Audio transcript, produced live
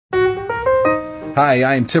Hi,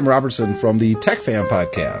 I'm Tim Robertson from the Tech Fan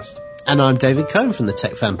Podcast. And I'm David Cohn from the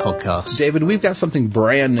Tech Fan Podcast. David, we've got something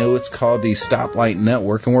brand new. It's called the Stoplight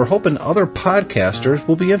Network, and we're hoping other podcasters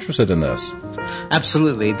will be interested in this.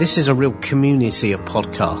 Absolutely. This is a real community of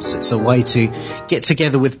podcasts. It's a way to get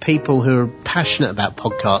together with people who are passionate about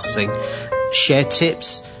podcasting, share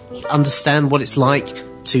tips, understand what it's like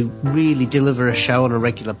to really deliver a show on a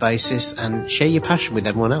regular basis, and share your passion with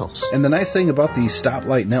everyone else. And the nice thing about the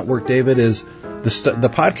Stoplight Network, David, is the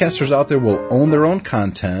podcasters out there will own their own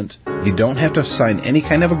content. You don't have to sign any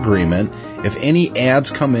kind of agreement. If any ads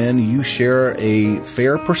come in, you share a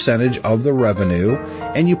fair percentage of the revenue,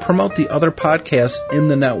 and you promote the other podcasts in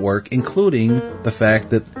the network, including the fact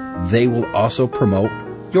that they will also promote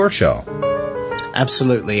your show.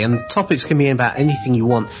 Absolutely, and topics can be about anything you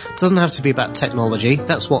want. It doesn't have to be about technology.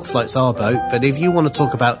 That's what floats our boat. But if you want to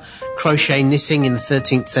talk about crochet knitting in the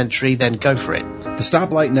 13th century, then go for it. The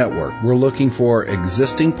Stoplight Network, we're looking for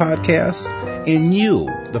existing podcasts and you,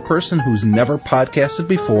 the person who's never podcasted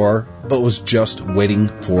before but was just waiting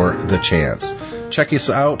for the chance. Check us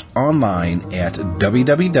out online at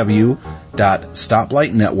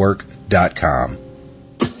www.stoplightnetwork.com.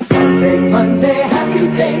 Sunday, Monday, happy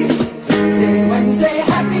days. Tuesday, Wednesday,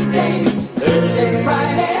 happy days. Thursday,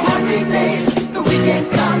 Friday, happy days. The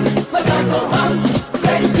weekend comes, my cycle hums,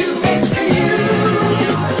 ready to race for you.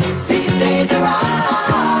 These days are ours.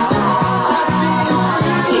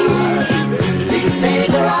 These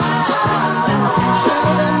days are ours.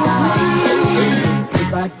 Share them with me.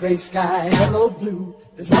 Goodbye, gray sky, hello blue.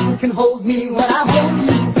 There's nothing can hold me when I hold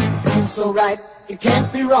you. Feels so right, it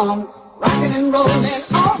can't be wrong. Rocking and rolling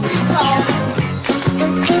all week long.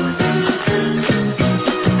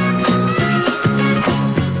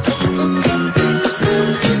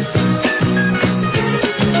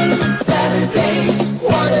 Saturday,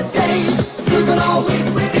 what a day, moving all week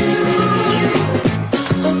with you.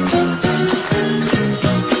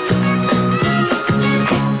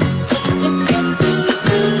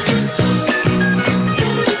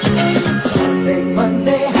 Sunday,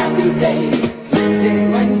 Monday, happy days. Tuesday,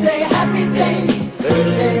 Wednesday, happy days.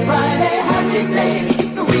 Thursday, Friday, happy days.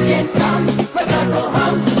 The weekend comes, my cycle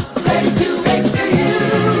hums, ready to race for you.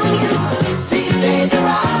 These days are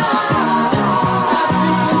ours.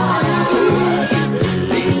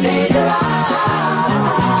 These days are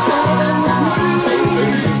ours. Share them with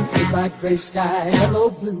me. Goodbye, gray sky, hello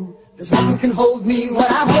blue. There's nothing can hold me when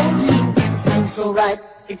I hold you. It feels so right,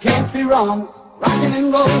 it can't be wrong. Rocking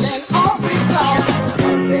and rolling all week long.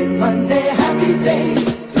 Sunday, Monday, happy days.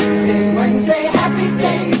 Tuesday, Wednesday, happy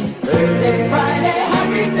days. Thursday, Friday,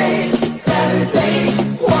 happy days. Saturday,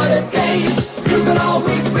 what a day. Moving all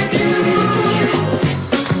week with you.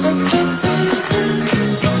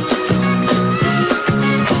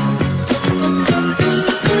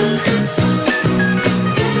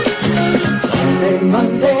 Sunday,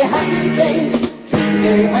 Monday, happy days.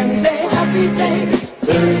 Tuesday, Wednesday, happy days.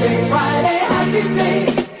 Thursday, Friday, happy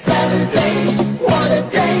days. Saturday, what a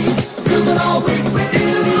day. Moving all week with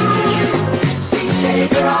you. These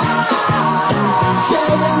days are ours.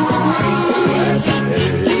 Share them with me.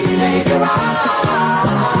 These days are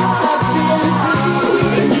ours. Happy and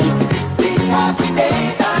free. These happy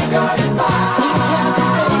days are yours and mine. These happy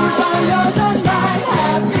days are yours and mine.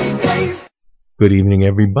 Happy days. Good evening,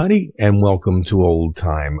 everybody, and welcome to Old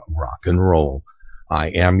Time Rock and Roll. I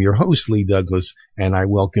am your host, Lee Douglas, and I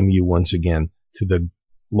welcome you once again to the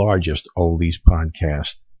largest oldies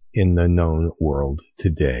podcast in the known world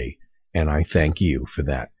today, and I thank you for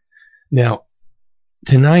that. Now,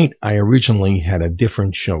 tonight I originally had a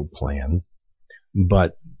different show planned,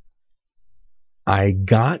 but I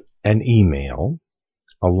got an email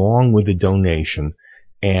along with a donation,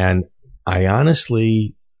 and I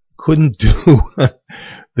honestly couldn't do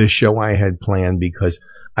the show I had planned because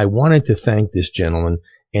I wanted to thank this gentleman,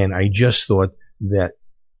 and I just thought that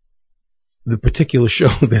the particular show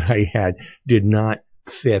that I had did not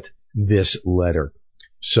fit this letter.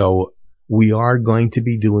 So we are going to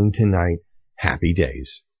be doing tonight Happy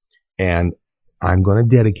Days. And I'm going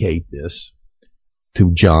to dedicate this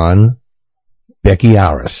to John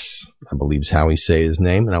Becchiaris, I believe is how he say his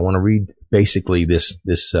name. And I want to read basically this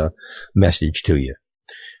message to you.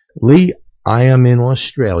 Lee, I am in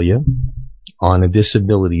Australia on a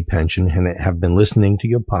disability pension and have been listening to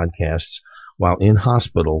your podcasts while in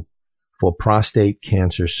hospital for prostate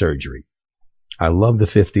cancer surgery. I love the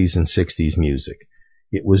 50s and 60s music.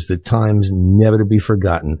 It was the times never to be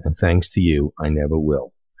forgotten, and thanks to you, I never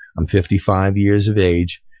will. I'm 55 years of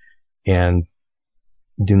age and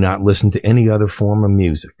do not listen to any other form of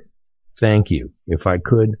music. Thank you. If I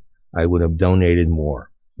could, I would have donated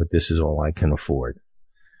more, but this is all I can afford.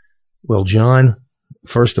 Well, John,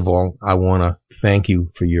 first of all, I want to thank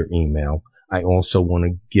you for your email. I also want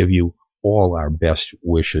to give you all our best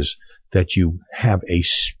wishes that you have a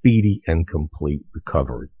speedy and complete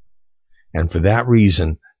recovery. And for that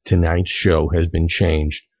reason, tonight's show has been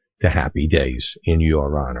changed to Happy Days in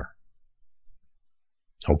your honor.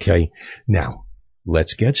 Okay, now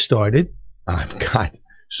let's get started. I've got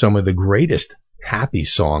some of the greatest happy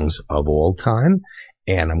songs of all time,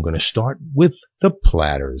 and I'm going to start with the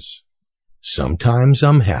Platters. Sometimes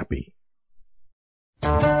I'm happy.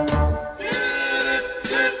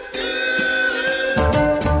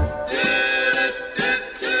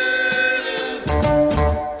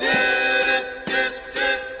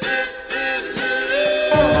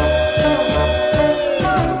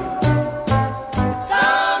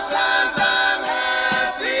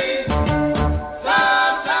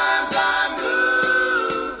 Sometimes I'm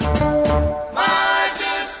blue. My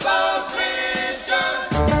disposition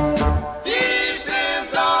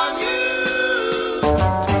depends on you.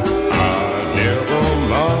 I never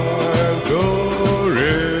mind the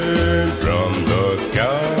rain from the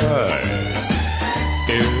sky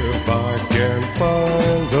if I can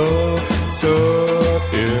find the sun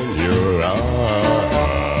in your eyes.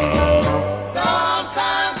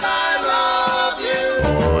 Sometimes I love you.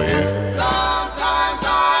 Oh yeah. Sometimes I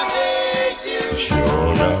hate you. Sure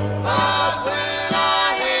enough. But when I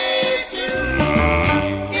hate you,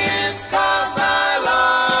 it's 'cause I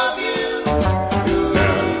love you.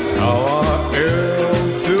 That's how I am.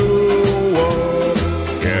 So what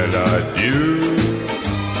can I do?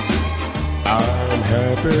 I'm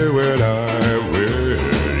happy when I'm with.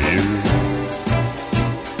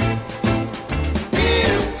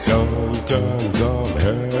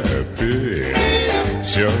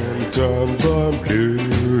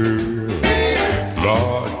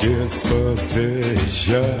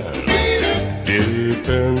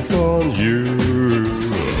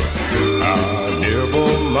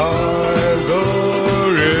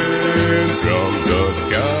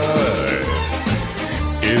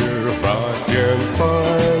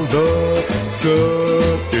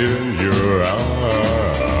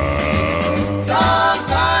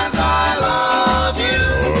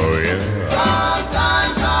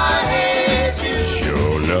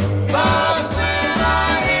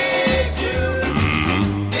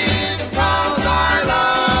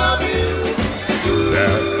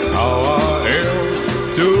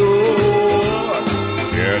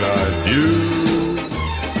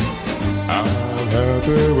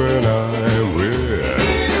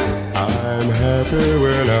 I'm happy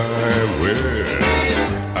when I'm with.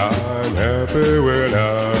 I'm happy when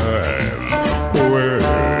I'm with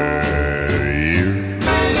you.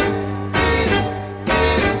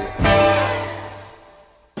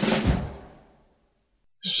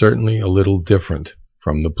 Certainly a little different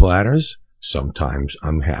from the Platters. Sometimes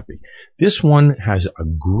I'm happy. This one has a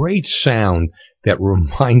great sound that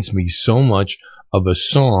reminds me so much of a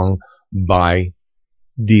song by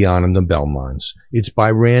Dion and the Belmonts. It's by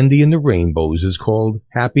Randy and the Rainbows. It's called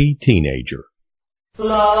Happy Teenager.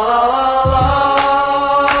 La la la la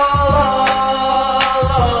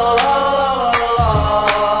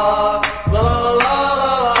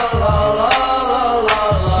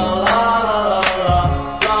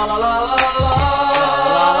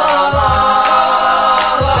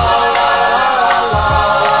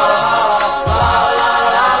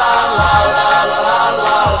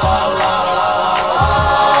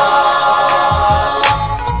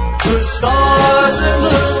The stars in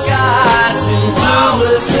the sky seem to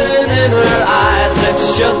listen in her eyes. Then she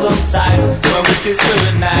shut them tight when we kissed her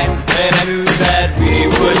at night. And I knew that we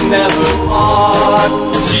would never part.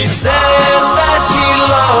 She said that she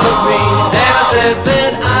loved me, and I said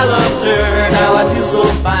that I loved her. Now I feel so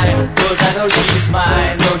fine, 'cause I know she's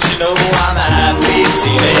mine. Don't you know I'm a happy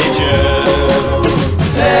teenager?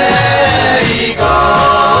 There he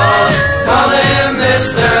goes, call him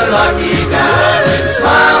Mr. Lucky Guy, with a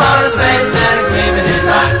smile on his face and a gleam in his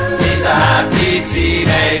eye. He's a happy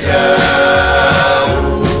teenager.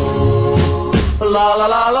 Ooh. La la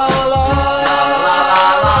la la la. La la la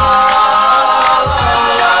la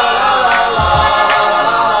la.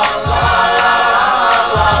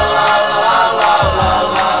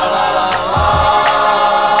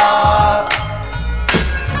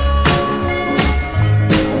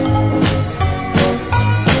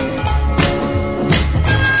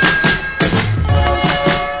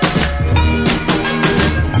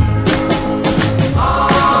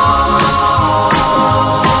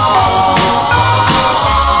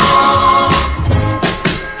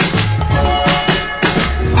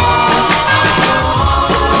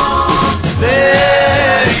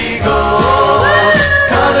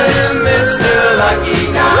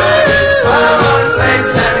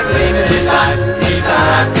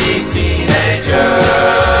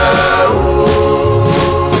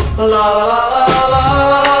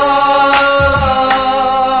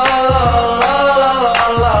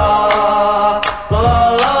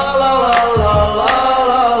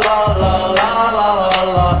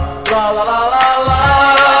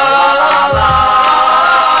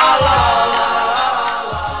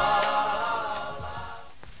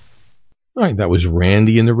 All right, that was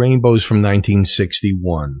Randy and the Rainbows from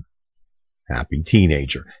 1961. Happy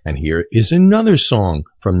Teenager. And here is another song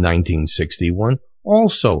from 1961,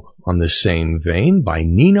 also on the same vein, by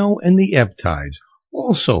Nino and the Ebb-Tides.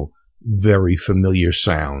 Also very familiar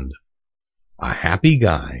sound. A Happy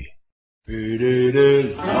Guy.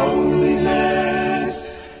 Loneliness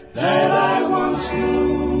that I once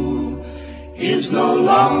knew is no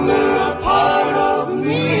longer a part of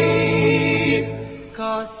me.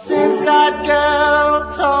 'Cause since that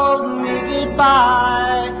girl told me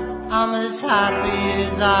goodbye, I'm as happy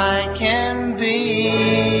as I can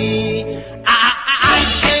be. I've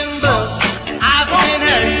been blue, I've been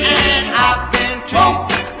hurt, and I've been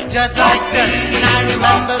treated just like dirt. And I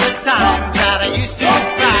remember the times that I used to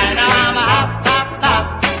cry. Now I'm a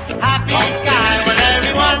happy guy. When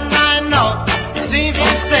everyone I know seems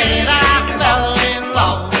to say that I fell in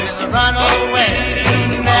love with a runaway.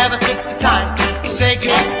 Never took the time to say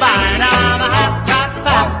goodbye. Now I'm a happy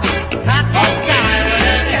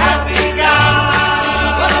guy.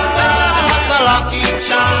 Lucky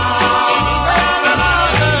charm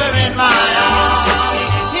in my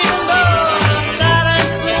arms. Even though I'm sad and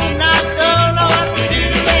blue, I don't know what to do.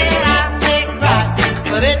 Then I may cry,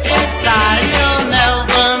 but it's inside. You'll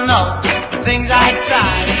never know the things I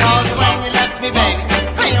tried. 'Cause when you left me, baby,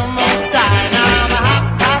 I almost died. Now I'm a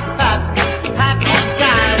happy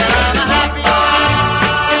guy. Now I'm a happy guy.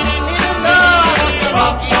 Even though I lost the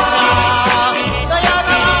lucky charm, but you're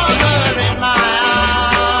no longer in my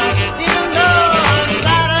arms. Even though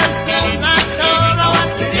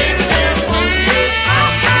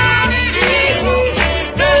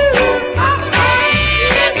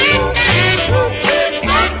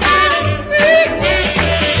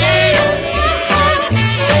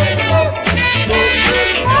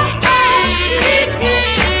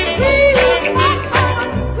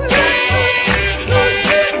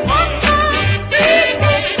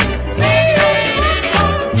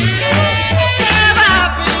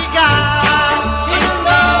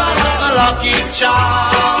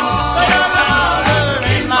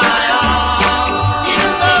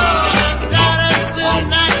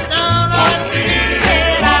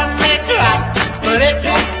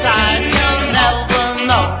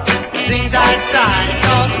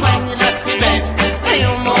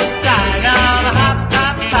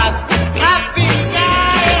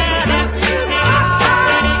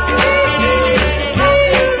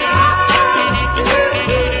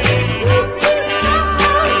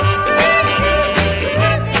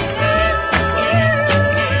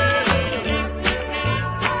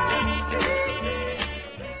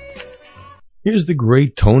Here's the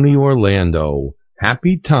great Tony Orlando.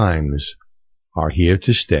 Happy times are here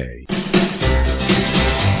to stay.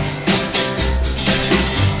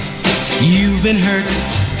 You've been hurt.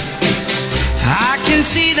 I can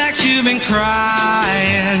see that you've been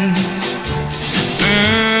crying.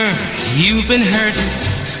 You've been hurt,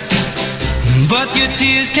 but your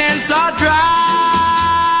tears can't start drying.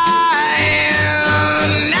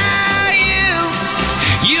 Now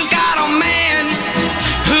you got a man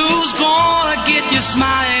who's gonna get you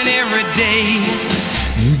smiling every day.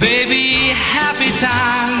 Baby, happy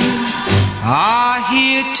times are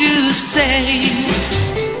here to stay.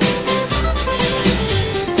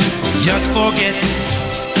 Just forget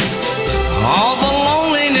all the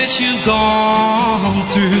loneliness you've gone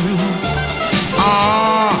through.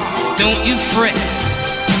 Don't you fret.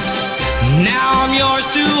 Now I'm yours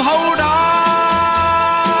to hold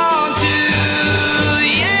on to.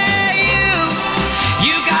 Yeah,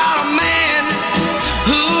 you got a man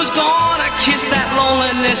who's gonna kiss that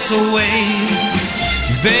loneliness away.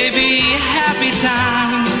 Baby, happy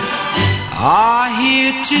times are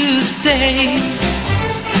here to stay.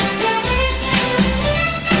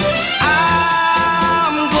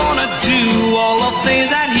 All the things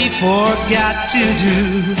that he forgot to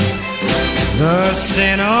do, the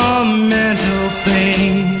sentimental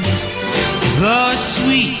things, the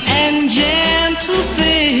sweet and gentle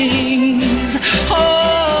things.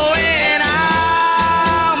 Oh, and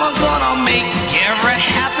I'm gonna make every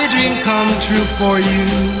happy dream come true for you.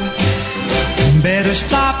 Better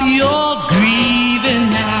stop your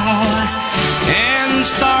grieving now and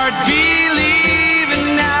start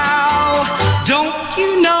believing now. Don't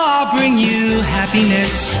you know I'll bring you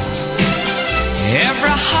happiness?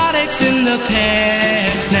 Every heartache's in the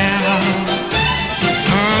past now.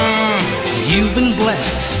 You've been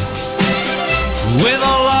blessed with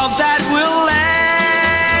a love that will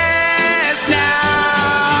last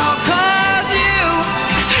now. 'Cause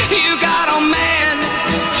you got a man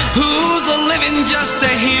who's living just to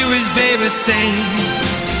hear his baby say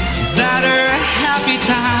that her happy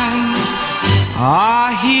times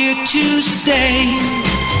are here to stay.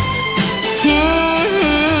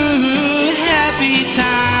 Happy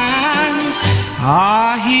times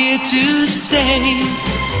are here to stay.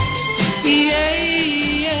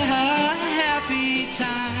 Yeah, happy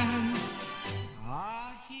times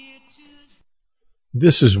are here to stay.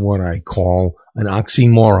 This is what I call an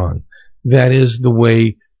oxymoron. That is the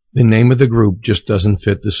way the name of the group just doesn't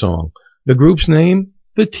fit the song. The group's name,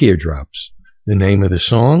 The Teardrops. The name of the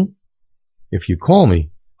song, If You Call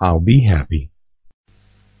Me, I'll Be Happy.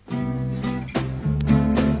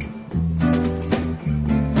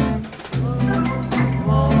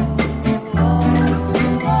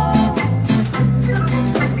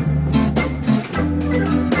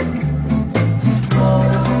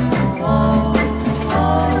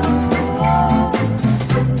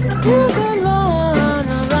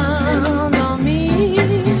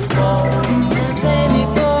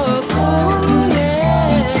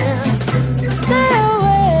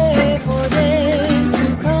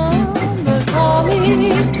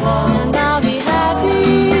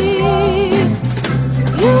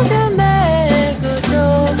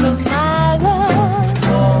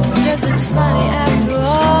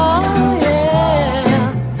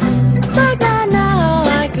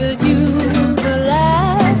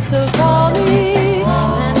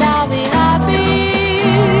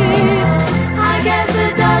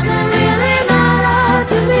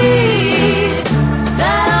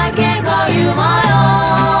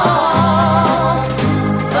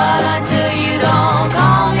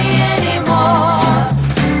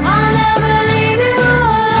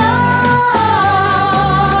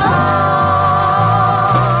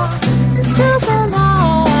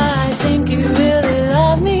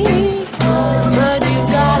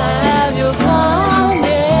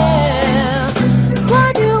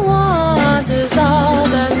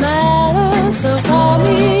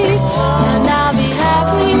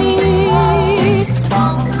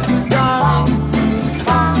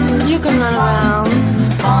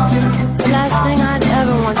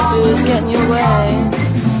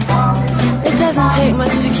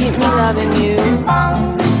 Loving you,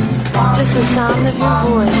 just the sound of your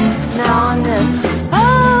voice now and then.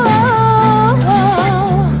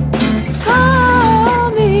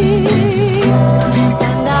 Call me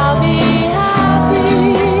and I'll be happy.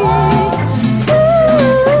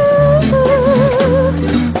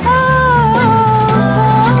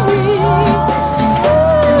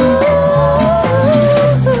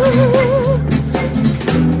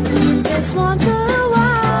 Just once in a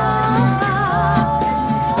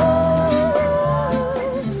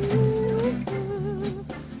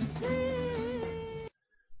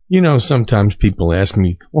You know, sometimes people ask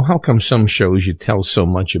me, well, how come some shows you tell so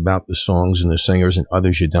much about the songs and the singers and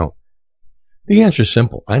others you don't? The answer is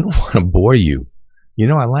simple. I don't want to bore you. You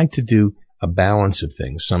know, I like to do a balance of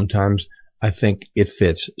things. Sometimes I think it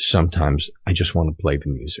fits. Sometimes I just want to play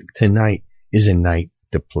the music. Tonight is a night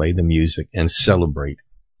to play the music and celebrate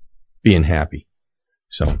being happy.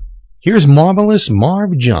 So here's Marvelous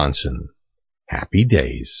Marv Johnson. Happy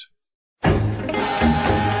Days.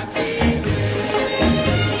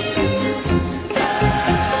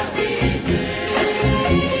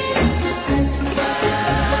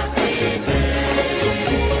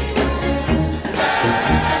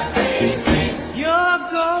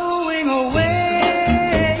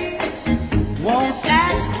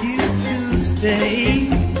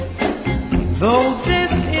 Though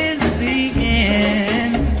this is the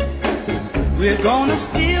end, we're gonna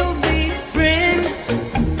still be friends.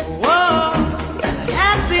 Whoa,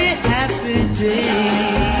 happy, happy day.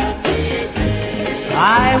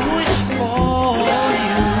 I wish for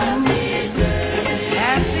you.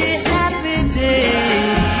 Happy, happy day.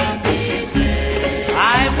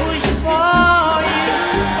 I wish for you.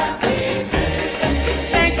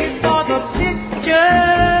 Thank you for the picture.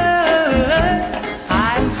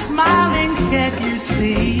 Smiling, can't you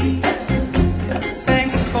see?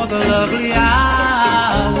 Thanks for the lovely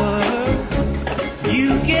hours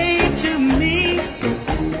you gave to me.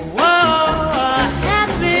 Whoa,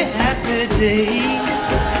 happy, happy day.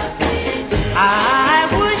 I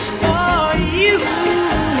wish for you.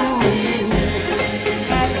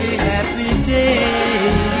 Happy, happy day.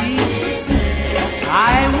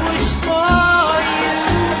 I wish for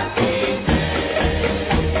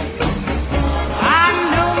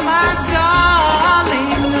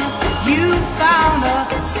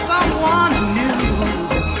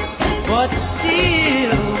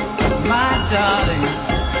still, my darling,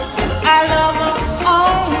 I love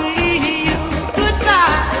only you.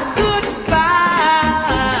 Goodbye, goodbye.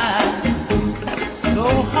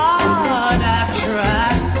 Though hard I've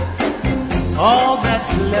tried, all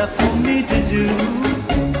that's left for me to do do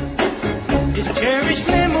is cherish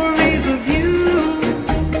memories of you.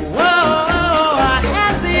 Whoa,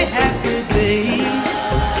 happy, happy days.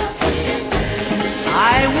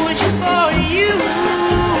 I wish for you.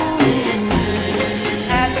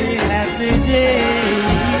 Happy, happy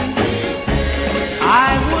days.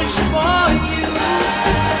 I wish for you.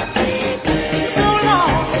 So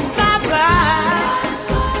long, bye-bye.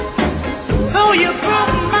 Though you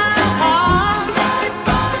broke my heart.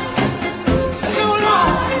 So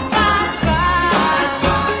long, bye-bye.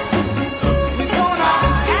 We're gonna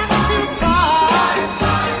have to part.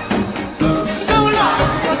 So long,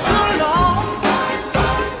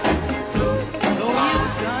 though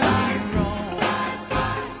you've done me wrong.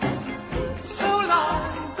 So long,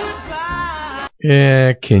 goodbye. Yeah,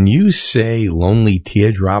 can you say Lonely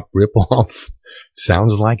Teardrop ripoff?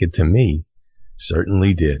 Sounds like it to me.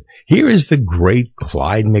 Certainly did. Here is the great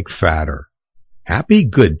Clyde McPhatter. Happy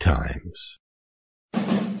Good Times.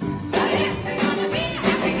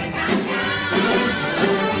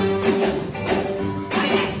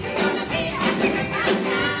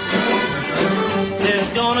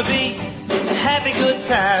 There's gonna be happy good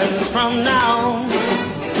times from now on.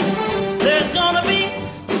 There's gonna be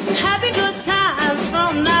happy good times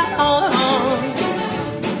from now on.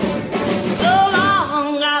 So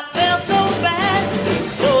long I felt so bad,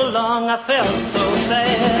 so long I felt so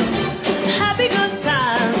sad. Happy good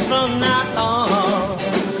times from now on.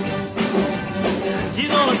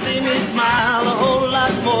 You're gonna see me smile a whole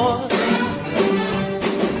lot more.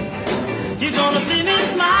 You're gonna see me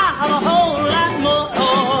smile a whole lot more.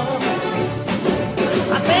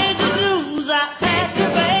 I paid the dues I had to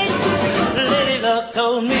pay. Lady Luck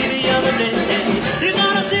told me the other day, you're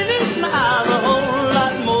gonna see me smile a whole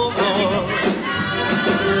lot more.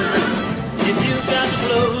 If you got the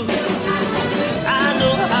blues, I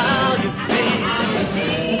know how you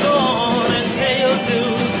feel. Go on and pay your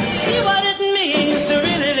dues. See what it means to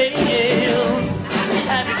really live.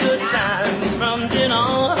 Happy good times from then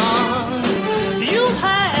on. You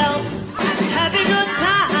have happy good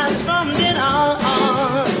times from then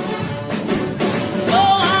on. Go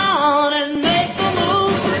on and make a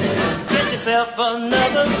move. Get yourself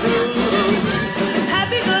another groove.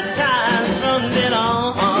 Happy good times from then on.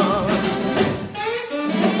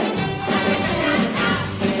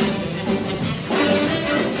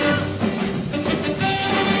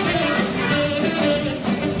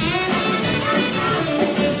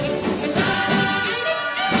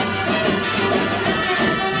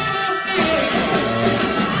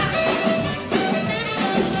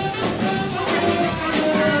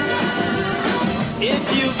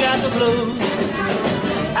 If you got the blues,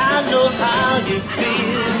 I know how you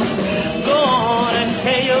feel. Go on and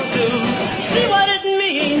pay your dues. See what it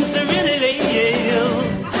means to really live.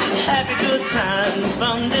 Happy good times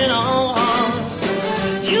from then on.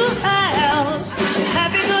 You have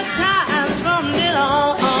happy good times from then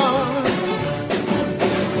on.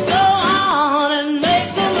 Go on and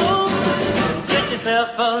make a move. Get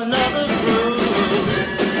yourself another groove.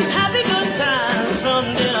 Happy good times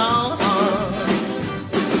from then on.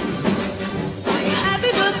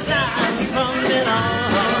 Happy good times from then on.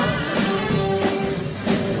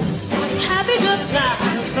 Happy good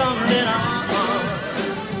times from then on.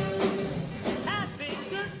 Happy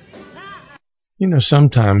good times. You know,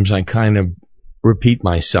 sometimes I kind of repeat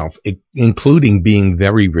myself, including being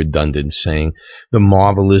very redundant, saying the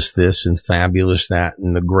marvelous this and fabulous that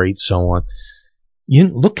and the great so on. You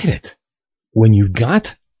look at it. When you've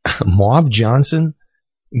got Marv Johnson,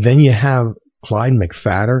 then you have Clyde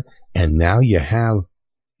McPhatter, and now you have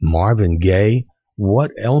Marvin Gaye.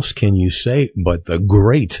 What else can you say but the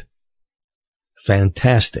great,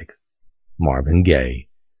 fantastic Marvin Gaye?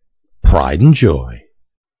 Pride and Joy.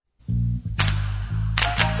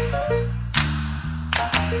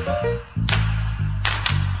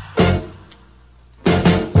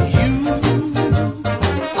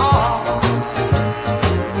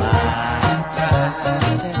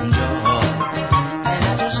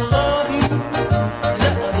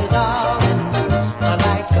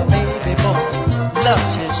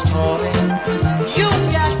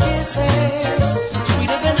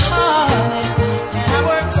 Sweeter than honey, and I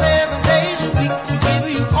work 7 days a week to give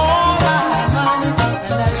you all my money,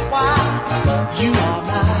 and that's why you are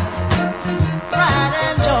my pride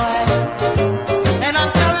and joy. And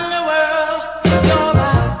I'm telling the world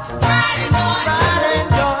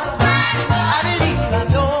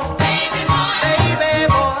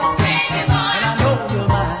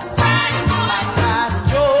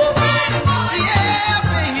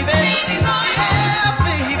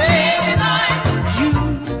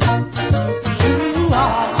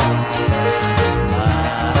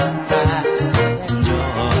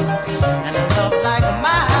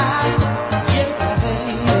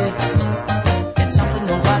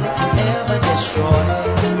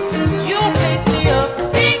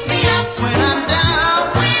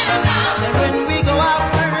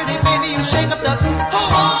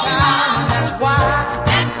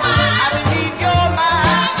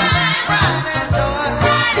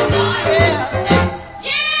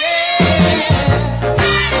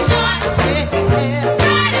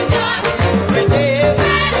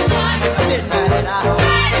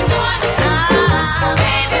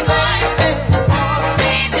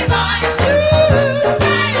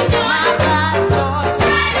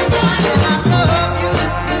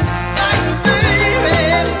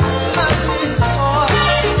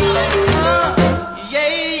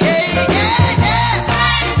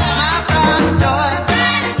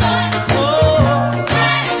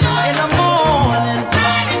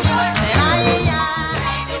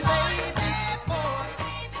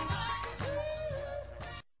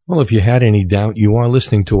Well, if you had any doubt, you are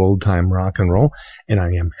listening to Old Time Rock and Roll, and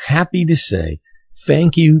I am happy to say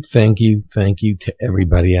thank you to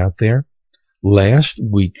everybody out there. Last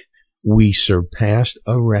week, we surpassed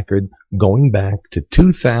a record going back to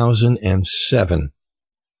 2007.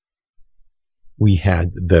 We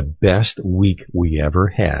had the best week we ever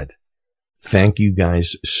had. Thank you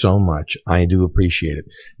guys so much. I do appreciate it.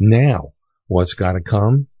 Now, what's got to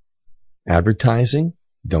come? Advertising,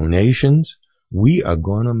 donations. We are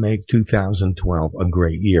going to make 2012 a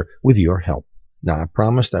great year with your help. Now, I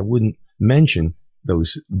promised I wouldn't mention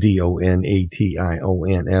those DONATIONS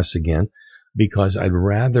again because I'd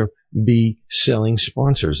rather be selling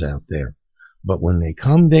sponsors out there. But when they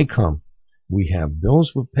come, they come. We have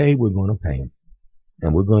bills to pay, we're going to pay them.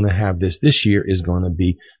 And we're going to have this year is going to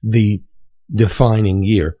be the defining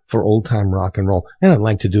year for old time rock and roll. And I'd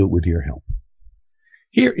like to do it with your help.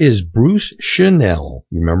 Here is Bruce Chanel.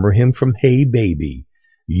 You remember him from Hey Baby.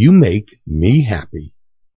 You Make Me Happy.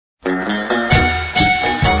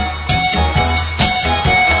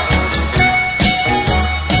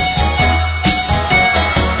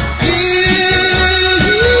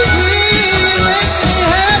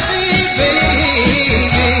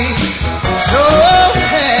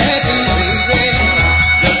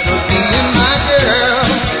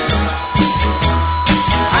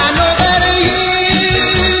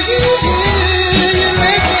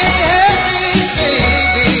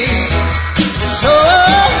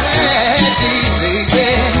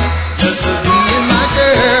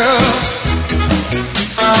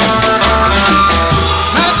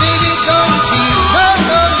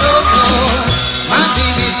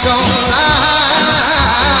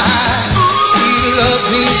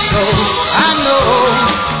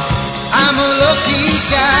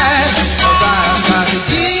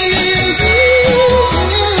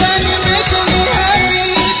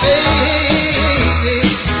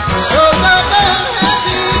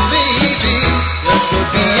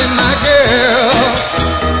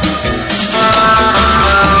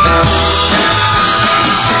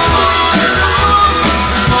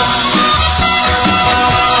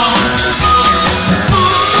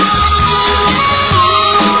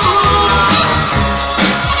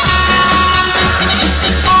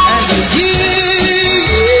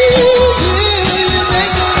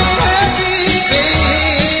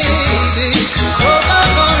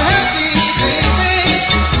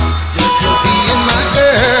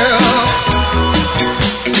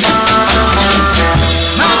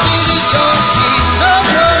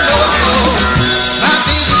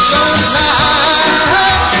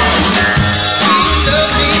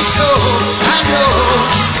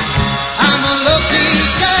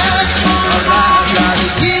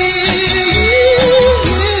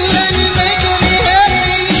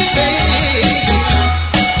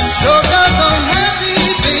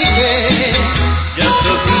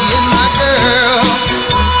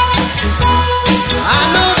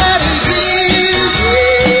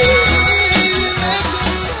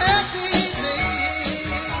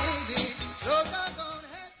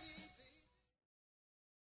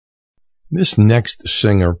 This next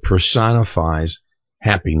singer personifies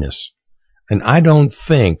happiness. And I don't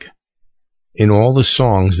think in all the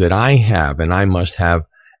songs that I have, and I must have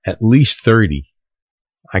at least 30,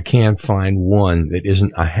 I can't find one that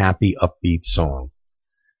isn't a happy, upbeat song.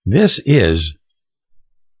 This is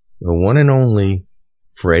the one and only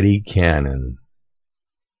Freddie Cannon.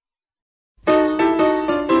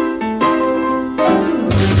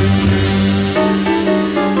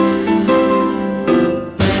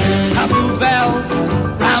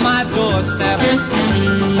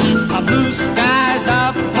 Blue skies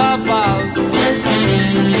up above,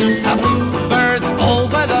 blue birds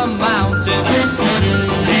over the mountain,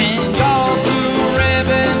 and your blue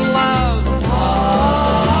ribbon love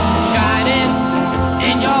shining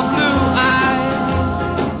in your blue eyes.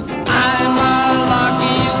 I'm a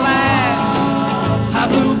lucky lad.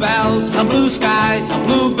 Blue bells, blue skies,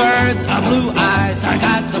 blue birds, blue eyes. I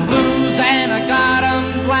got the blues and I got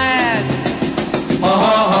 'em glad.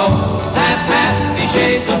 Oh, happy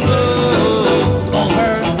shades of blue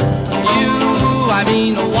over you. I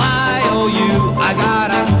mean, Y-O-U. I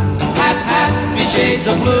got a happy shades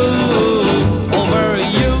of blue over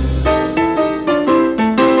you.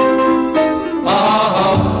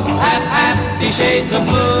 Oh, happy shades of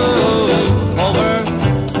blue over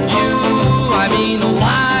you. I mean,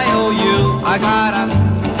 Y-O-U. I got a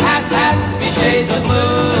happy shades of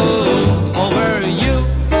blue over you.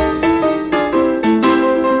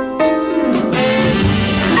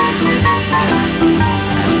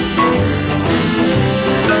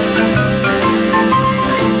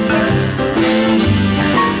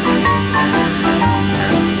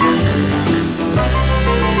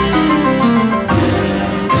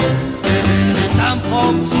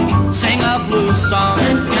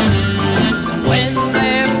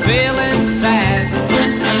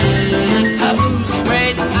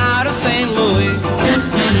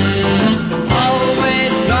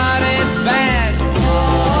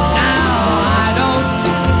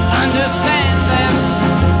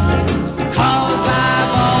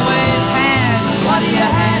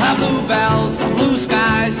 the bluebells, the blue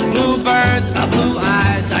skies, the bluebirds, the blue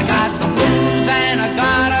eyes. I got the blues and I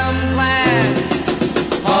got 'em glad.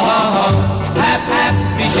 Ho, ho, ho,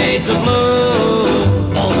 happy shades of blue.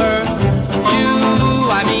 Over you,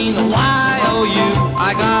 I mean Y-O-U.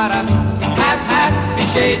 I got a happy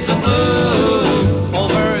shades of blue.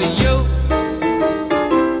 Over you.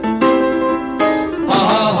 Ho,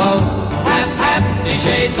 ho, ho, happy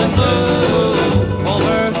shades of blue.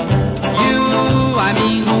 Over you, I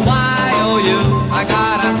mean Y-O-U. I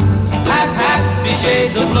got a happy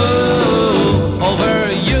shades of blue.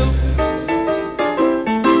 Over you.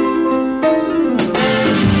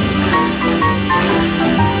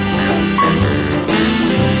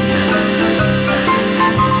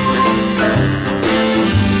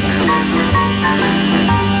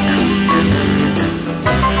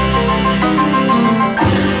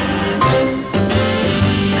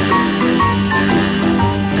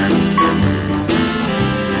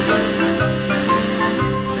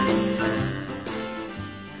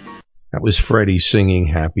 That was Freddie singing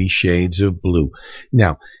Happy Shades of Blue.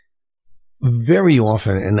 Now, very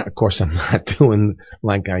often, and of course I'm not doing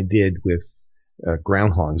like I did with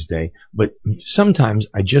Groundhog's Day, but sometimes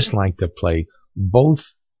I just like to play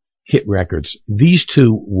both hit records. These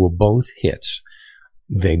two were both hits.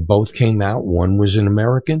 They both came out. One was an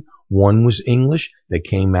American, one was English. They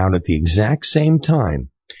came out at the exact same time.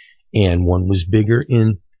 And one was bigger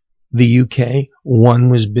in the UK, one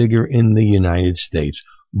was bigger in the United States.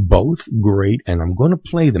 Both great, and I'm going to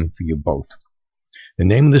play them for you both. The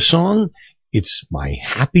name of the song, it's My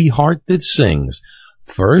Happy Heart That Sings.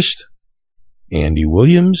 First, Andy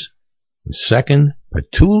Williams. And second,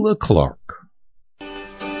 Petula Clark.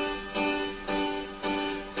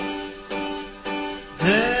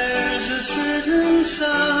 There's a certain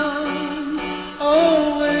sound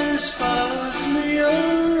always follows me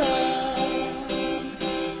around.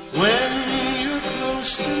 When you're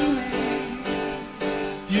close to me,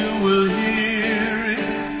 you will hear it.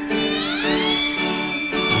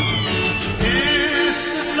 It's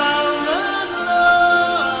the sound that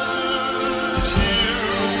lovers hear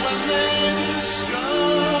when they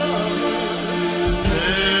discover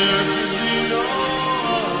there could be no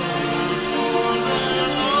other for their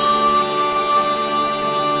love.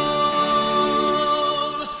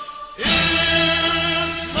 It's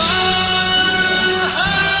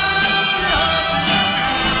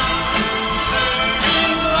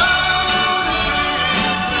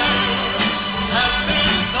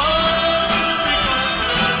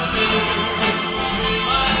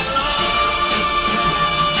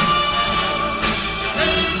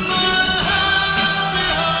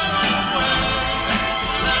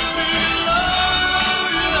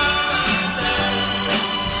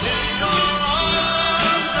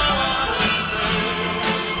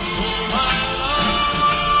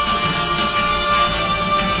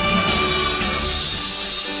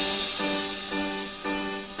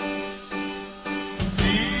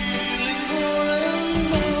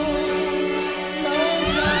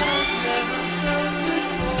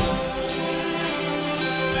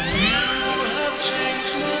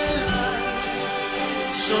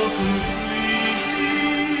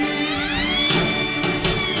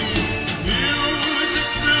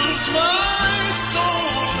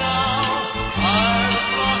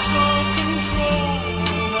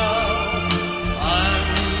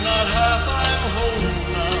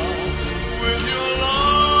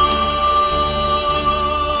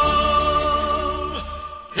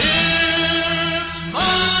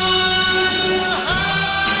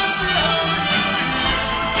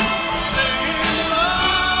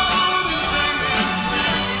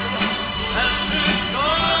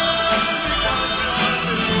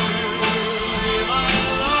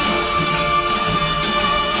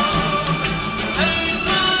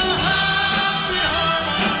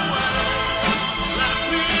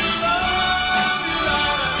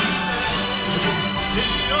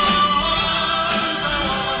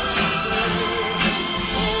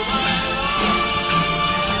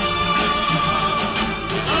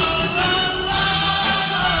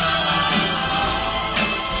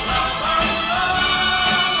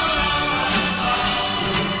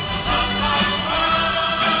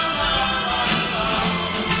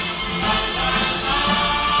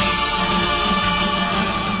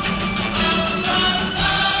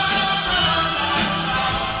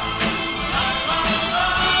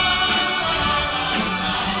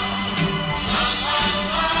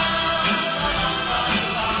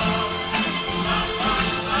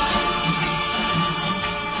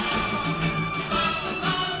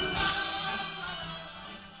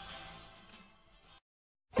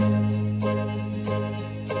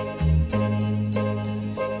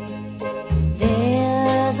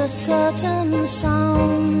certain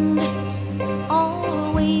sound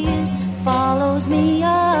always follows me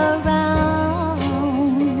around.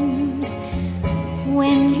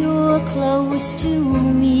 When you're close to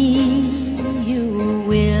me, you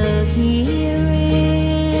will hear it.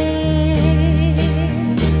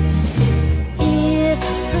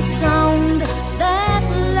 It's the sound that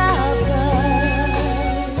lovers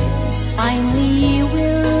finally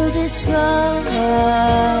will discover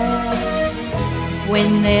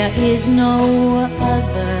when there is no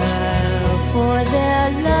other for their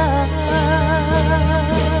love.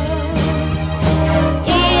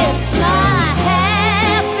 It's my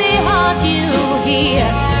happy heart you hear,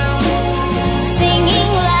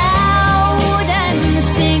 singing loud and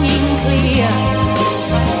singing clear,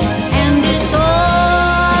 and it's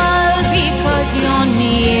all because you're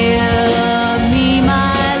near me,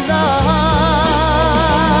 my love.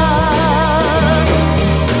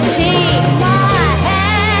 Take my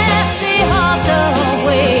happy heart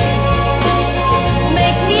away,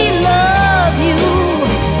 make me love you,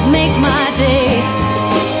 make my day.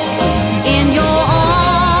 In your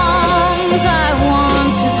arms I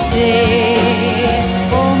want to stay,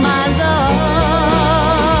 oh my love.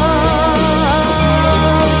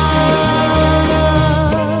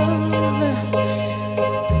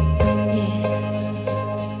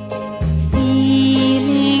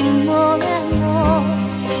 Feeling more and more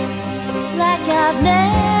like I've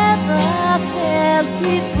never felt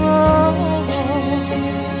before.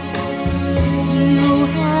 You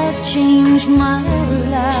have changed my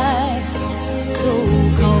life so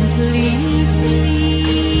completely.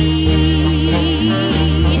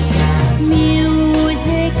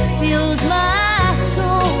 Music fills my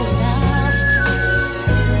soul now.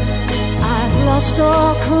 I've lost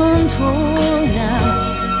all control now.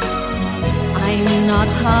 I'm not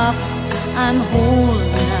half, I'm whole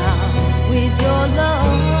now with your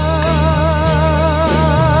love.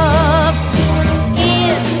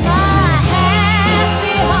 It's my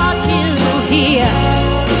happy heart you hear,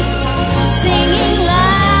 singing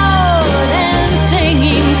loud and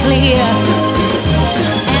singing clear,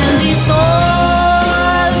 and it's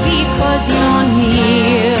all because you're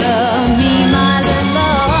near me, my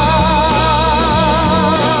love.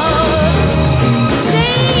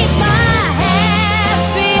 Take my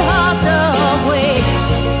happy heart away,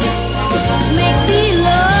 make me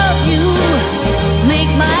love you,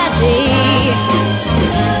 make my day.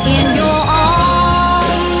 In your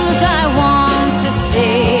arms I want to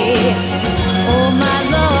stay, oh my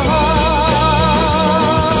love.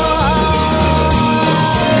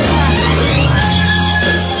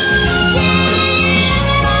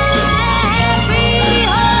 Happy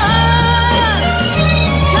heart,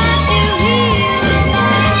 got to hear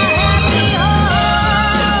my happy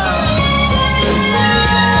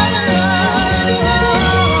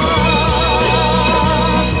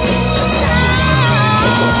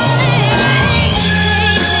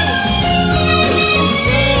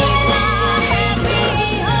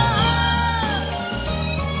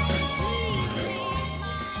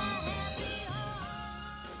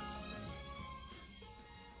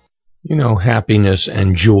You know, happiness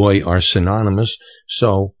and joy are synonymous,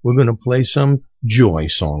 so we're going to play some joy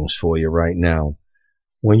songs for you right now.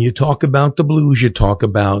 When you talk about the blues, you talk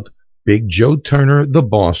about Big Joe Turner, the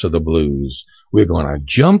boss of the blues. We're going to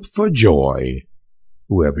jump for joy,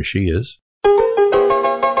 whoever she is.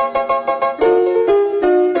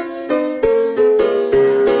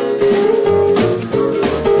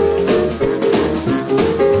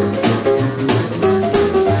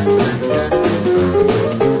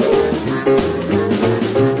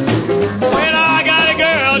 Well, I got a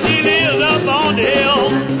girl, she lives up on the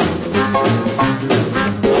hill.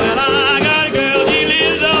 Well, I got a girl, she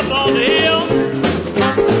lives up on the hill.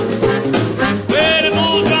 Well, the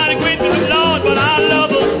moon's trying to quit me, Lord, but I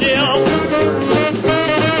love her still.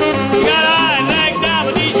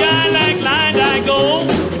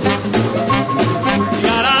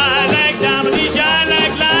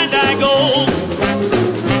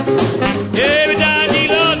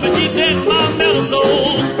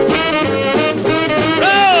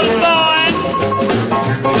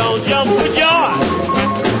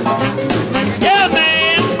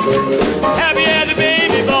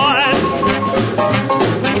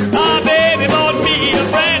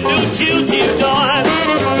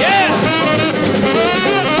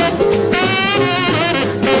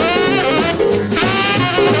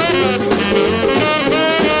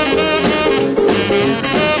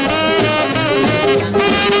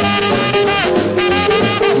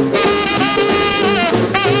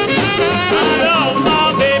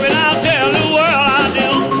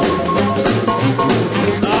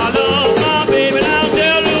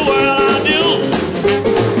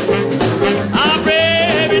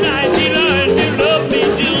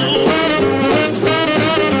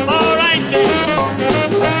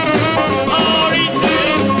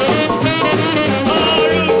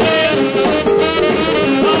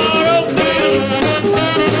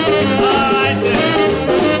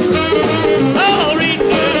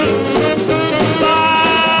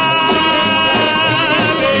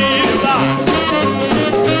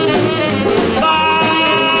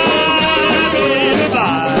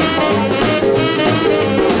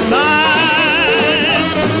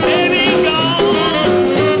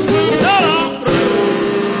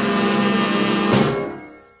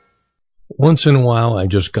 Once in a while, I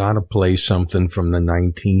just gotta play something from the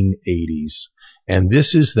 1980s. And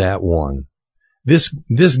this is that one. This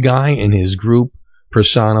guy and his group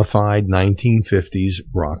personified 1950s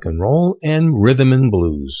rock and roll and rhythm and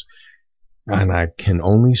blues. And I can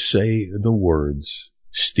only say the words: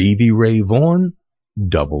 Stevie Ray Vaughan,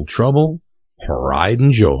 Double Trouble, Pride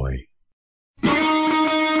and Joy.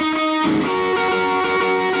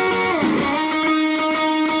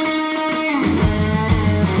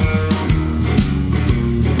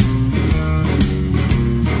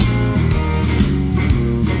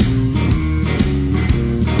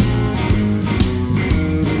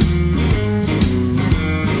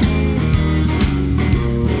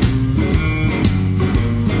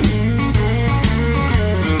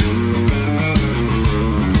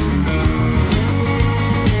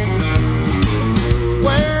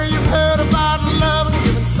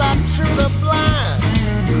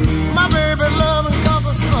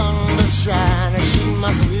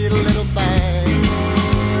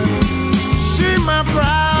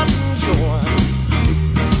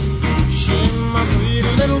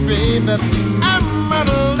 I'm a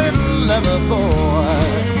little lover boy.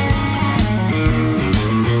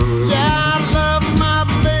 Yeah, I love my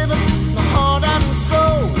baby, my heart and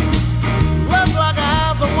soul. Love like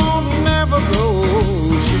eyes that won't never grow.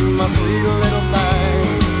 She's my sweet little thing.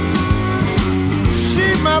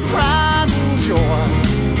 She's my pride and joy.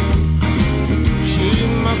 She's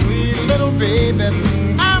my sweet little baby.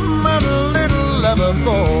 I'm a little lover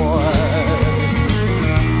boy.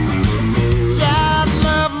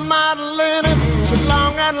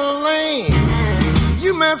 Long and lean.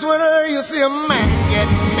 You mess with her, you see a man get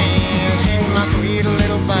mad. She's my sweet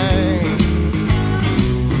little thing.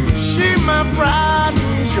 She's my pride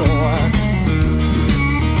and joy.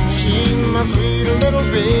 She's my sweet little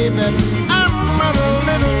baby. I'm a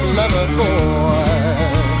little lover boy.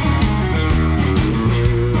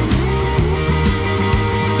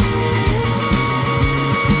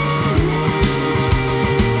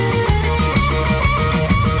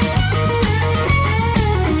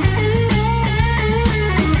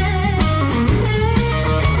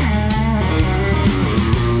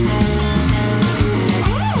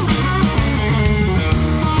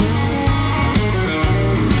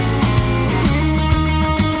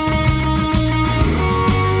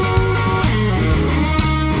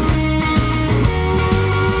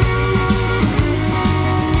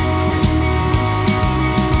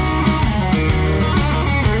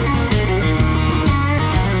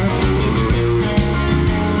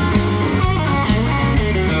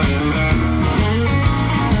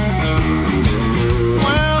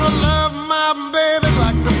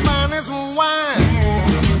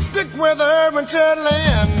 Until the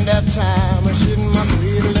end of time, she's my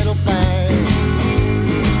sweet little thing.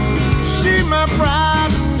 She's my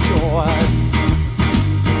pride and joy.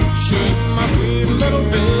 She's my sweet little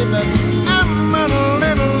baby. I'm a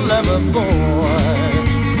little lover boy.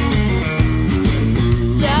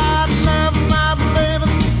 Yeah, I love my baby,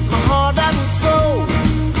 my heart and soul.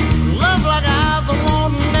 Love like eyes that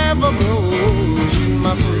won't never grow. She's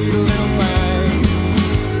my sweet little thing.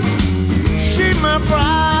 She's my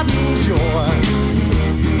pride and joy.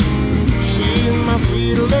 She's my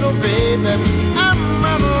sweet little baby. I'm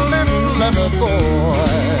a little lover boy.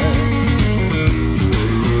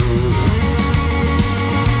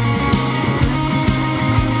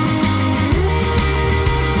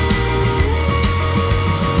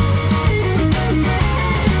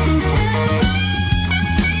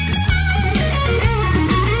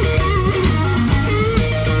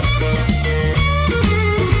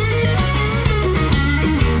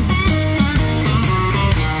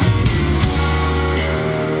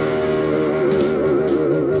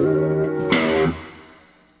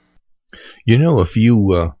 You know, if you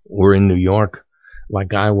were in New York,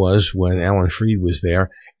 like I was when Alan Freed was there,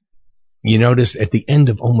 you notice at the end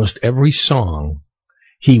of almost every song,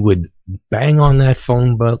 he would bang on that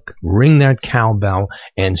phone book, ring that cowbell,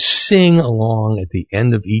 and sing along at the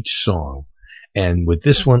end of each song. And with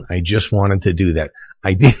this one, I just wanted to do that.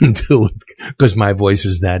 I didn't do it because my voice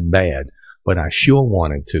is that bad, but I sure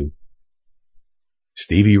wanted to.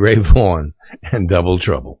 Stevie Ray Vaughan and Double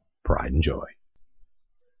Trouble, Pride and Joy.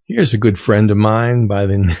 Here's a good friend of mine by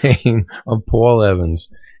the name of Paul Evans,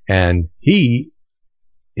 and he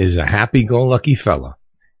is a happy-go-lucky fella.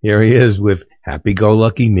 Here he is with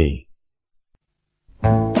Happy-Go-Lucky Me.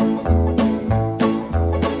 I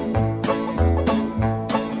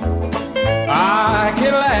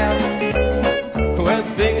can laugh when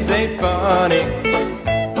things ain't funny.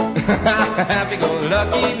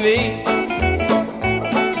 Happy-go-lucky me.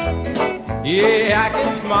 Yeah, I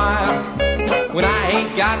can smile when I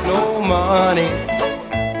ain't got no money.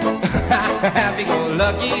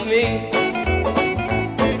 Happy-go-lucky me.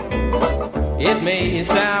 It may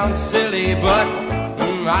sound silly, but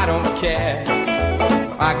I don't care.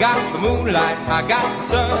 I got the moonlight, I got the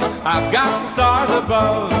sun, I've got the stars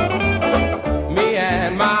above. Me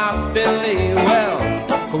and my filly, well,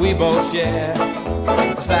 we both share.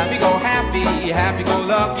 Happy-go-happy,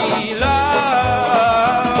 happy-go-lucky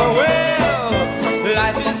love. Well,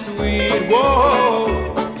 life is sweet,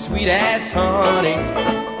 whoa, sweet as honey.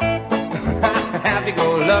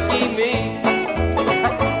 Happy-go-lucky me.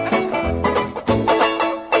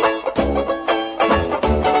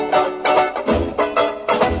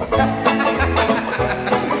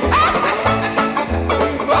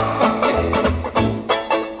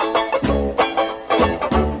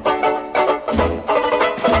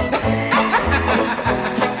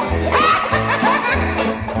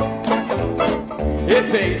 It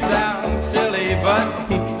may sound silly, but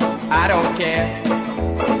I don't care.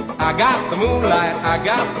 I got the moonlight, I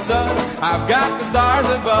got the sun, I've got the stars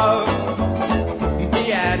above.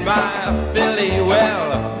 Me and my filly,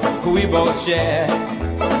 well, we both share.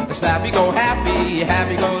 It's happy-go-happy,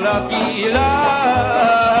 happy-go-lucky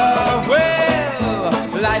love. Well,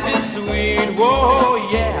 life is sweet, whoa,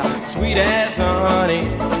 yeah, sweet as honey.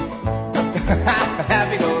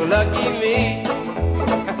 Happy-go-lucky me.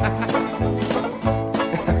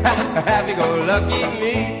 Happy-go-lucky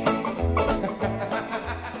me.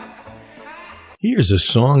 Here's a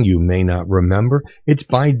song you may not remember. It's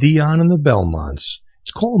by Dion and the Belmonts.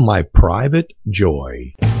 It's called My Private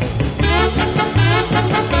Joy.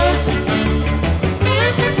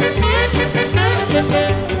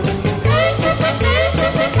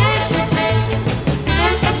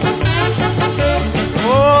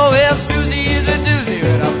 Oh, well, Susie is a doozy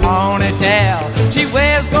with a ponytail. She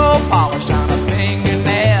wears gold polish on her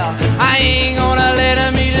fingernail. I ain't gonna let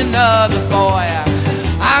her meet another boy.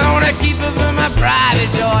 I'm gonna keep her for my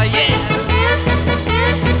private joy, yeah.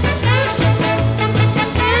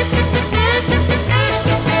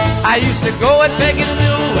 I used to go at Peggy Sue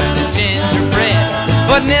and the gingerbread,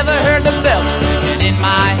 but never heard the bell ringing in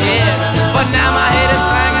my head. But now my head is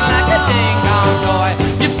clanging like a ding-dong toy.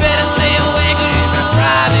 You better stay away, 'cause it's my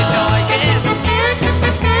private joy, yeah.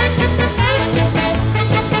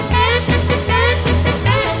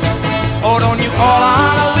 Oh, don't you call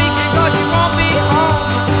on a weekend, 'cause you won't be home.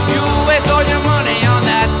 You waste all your money on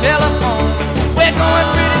that telephone. We're going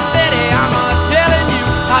pretty steady, I'm telling you.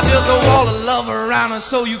 I built a wall of love around us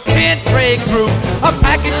so you can't break through. A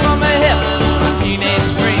package from a heaven on a teenage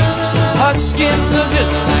stream. Her skin looks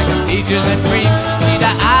just like a peaches and cream. She's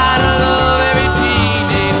the idol of every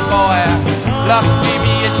teenage boy. Lucky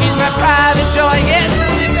me, she's my private joy, yes.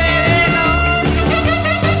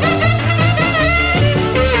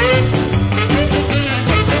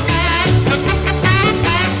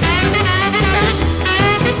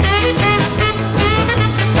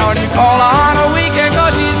 When you call her on a weekend,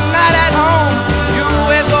 'cause she's not at home, you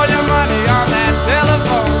waste all your money on that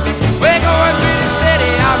telephone. We're going pretty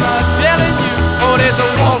steady, I'm not telling you. Oh, there's a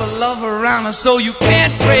wall of love around us so you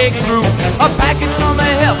can't break through. A package from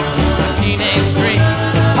the heaven, a teenage dream.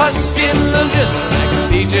 Her skin looks just like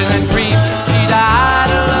peaches and cream. She's the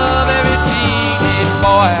idol of every teenage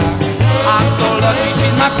boy. I'm so lucky,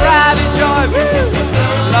 she's my private joy. Woo!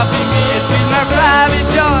 Lucky me, she's my private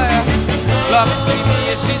joy. Lucky me,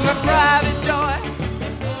 she's my private joy.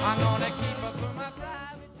 I'm gonna keep her for my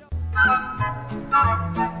private joy.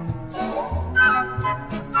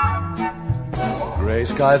 Gray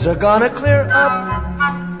skies are gonna clear up.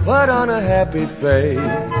 Put on a happy face.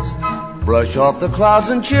 Brush off the clouds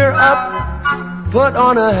and cheer up. Put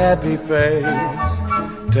on a happy face.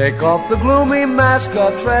 Take off the gloomy mask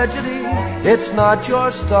of tragedy. It's not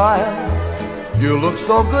your style. You look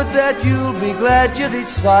so good that you'll be glad you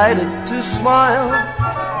decided to smile.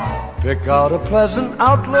 Pick out a pleasant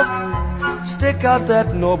outlook, stick out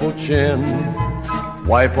that noble chin.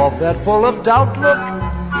 Wipe off that full of doubt look,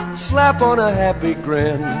 slap on a happy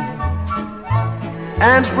grin.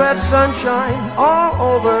 And spread sunshine all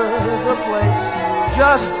over the place.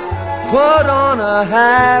 Just put on a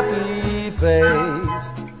happy face.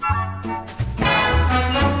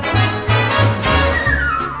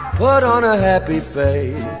 Put on a happy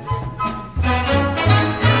face.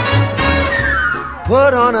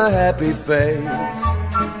 Put on a happy face.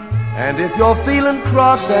 And if you're feeling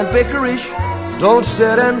cross and bickerish, don't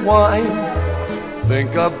sit and whine.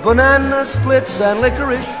 Think of banana splits and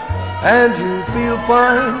licorice, and you feel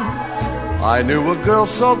fine. I knew a girl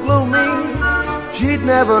so gloomy, she'd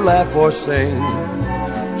never laugh or sing.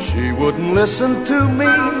 She wouldn't listen to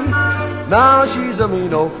me, now she's a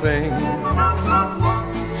mean old thing.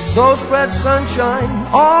 So spread sunshine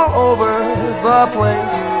all over the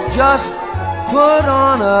place. Just put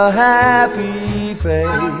on a happy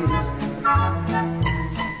face.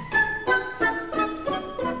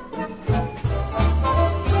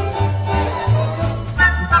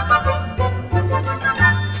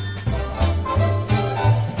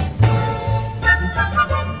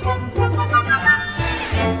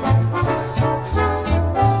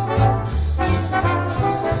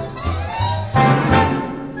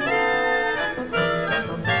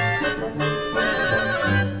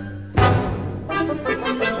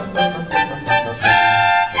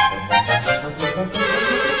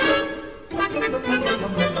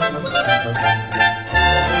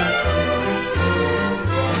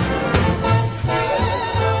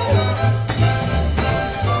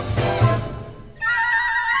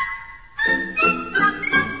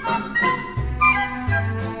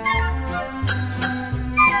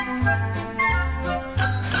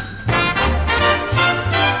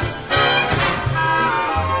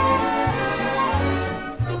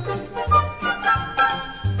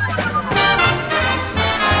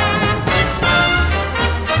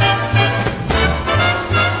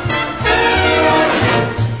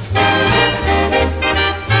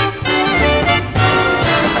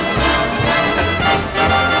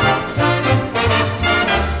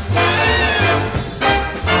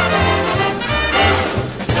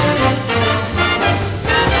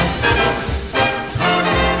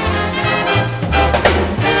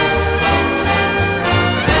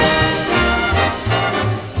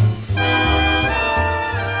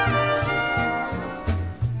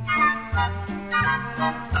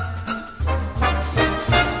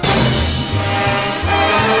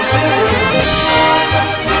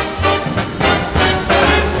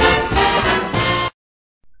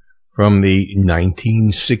 From the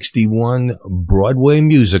 1961 Broadway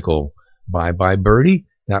musical, Bye Bye Birdie,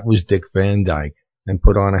 that was Dick Van Dyke, and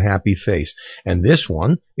Put on a Happy Face. And this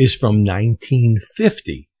one is from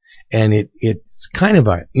 1950. And it's kind of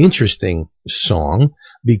an interesting song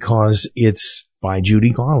because it's by Judy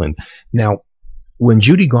Garland. Now, when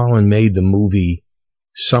Judy Garland made the movie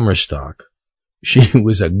Summerstock, she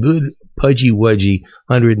was a good pudgy-wudgy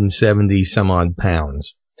 170 some odd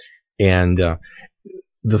pounds. And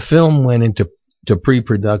the film went into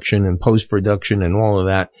pre-production and post-production and all of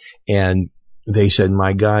that, and they said,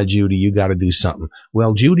 my God, Judy, you got to do something.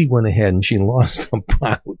 Well, Judy went ahead and she lost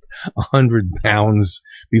about 100 pounds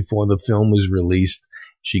before the film was released.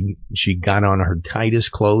 She got on her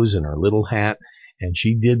tightest clothes and her little hat, and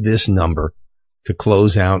she did this number to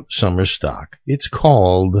close out Summerstock. It's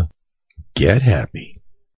called Get Happy.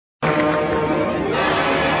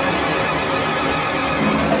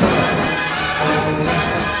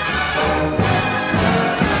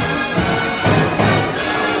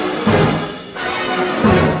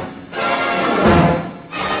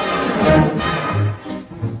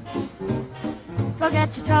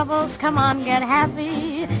 Forget your troubles, come on, get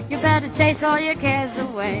happy. You better chase all your cares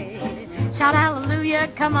away. Shout hallelujah,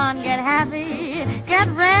 come on, get happy. Get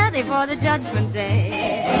ready for the judgment day.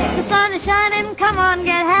 The sun is shining, come on,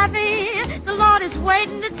 get happy. The Lord is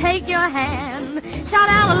waiting to take your hand. Shout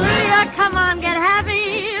hallelujah, come on, get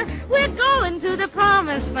happy. We're going to the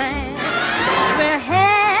promised land. We're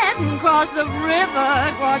heading across the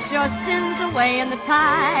river, wash your sins away in the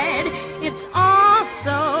tide. It's all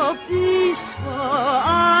so peaceful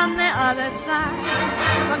on the other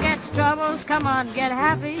side. Forget your troubles, come on, get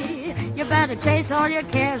happy. You better chase all your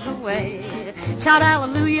cares away. Shout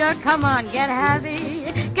hallelujah, come on, get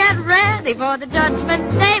happy. Get ready for the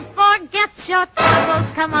judgment day. Forget your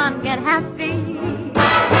troubles, come on, get happy.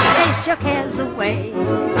 Chase your cares away.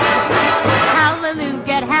 Hallelujah,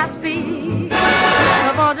 get happy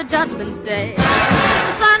before the judgment day.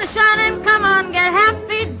 The sun is shining, come on, get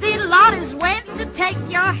happy. The Lord is waiting to take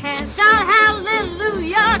your hand. Shout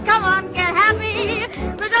hallelujah, come on, get happy.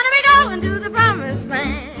 We're gonna be going to the promised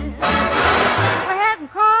land. We're heading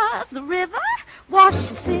across the river, wash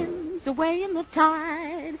your sins away in the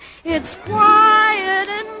tide. It's quiet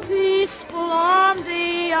and peaceful on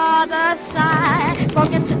the other side.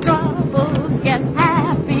 Forget your troubles, get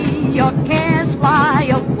happy, your cares fly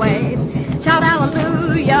away. Shout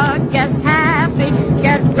hallelujah, get happy,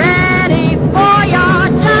 get ready for your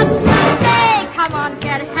judgment day. Come on,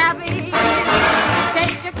 get happy,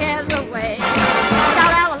 chase your cares away.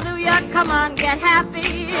 Shout hallelujah, come on, get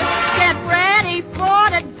happy, get ready for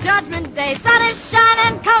the judgment day. Sun is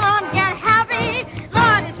shining, come on, get happy.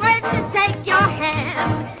 Lord is waiting to take your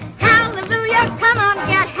hand. Hallelujah, come on,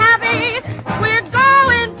 get happy. We're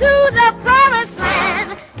going to the promised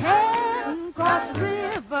land. Heading across the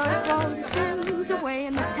river, throw your sins away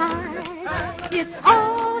in the tide.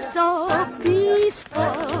 peaceful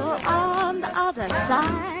on the other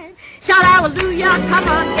side. Shout hallelujah, come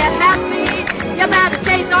on, get happy. You better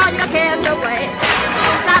chase all your cares away.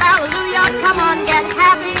 Shout hallelujah, come on, get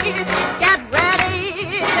happy. Get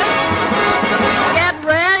ready. Get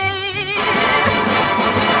ready.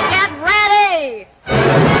 Get ready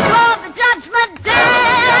for the judgment day.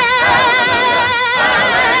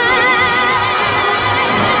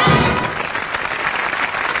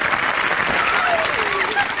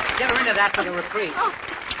 Get her into that for the reprise. Oh.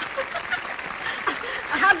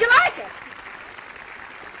 How'd you like it?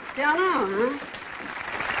 Don't know, huh?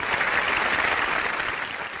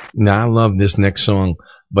 Now, I love this next song,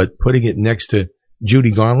 but putting it next to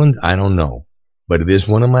Judy Garland, I don't know. But it is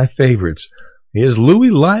one of my favorites. Here's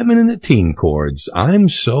Louis Lyman and the Teen Chords. I'm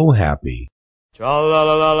so happy.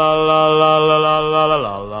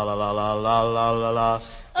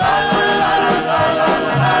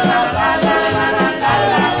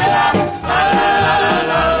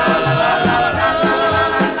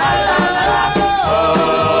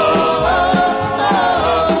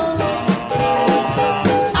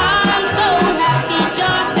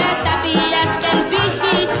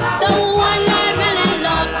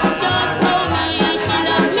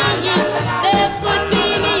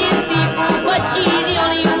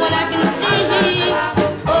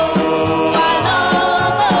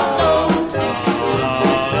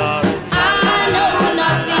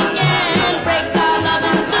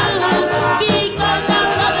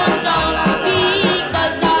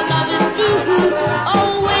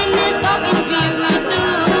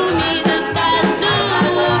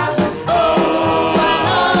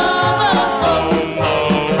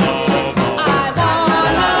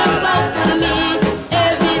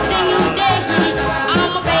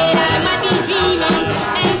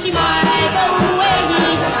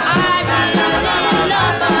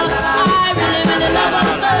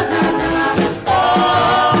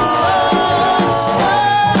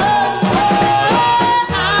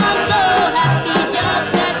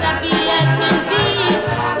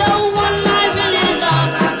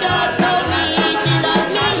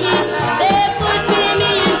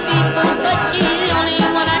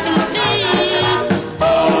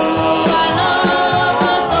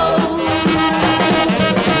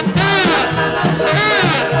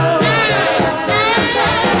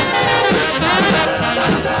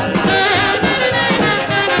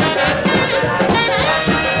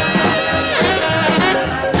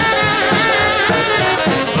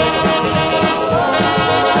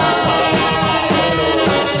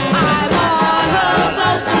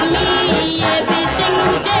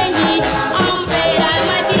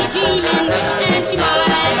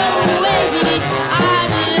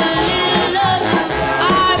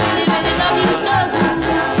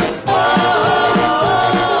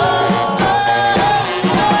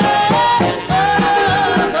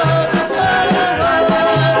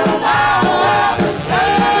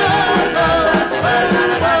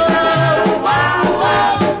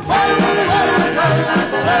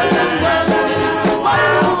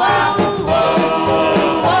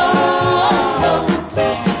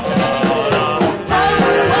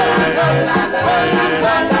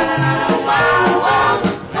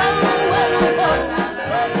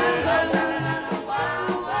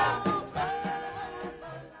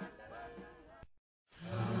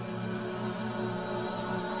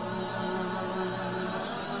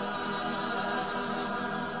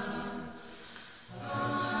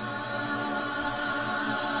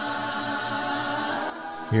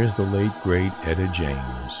 Here's the late, great Etta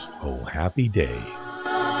James. Oh, happy day.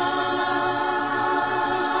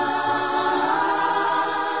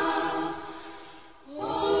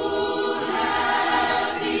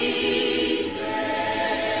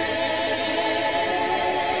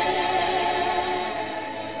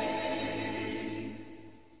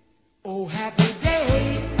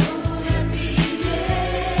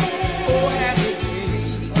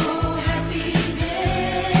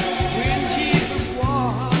 When Jesus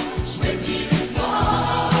was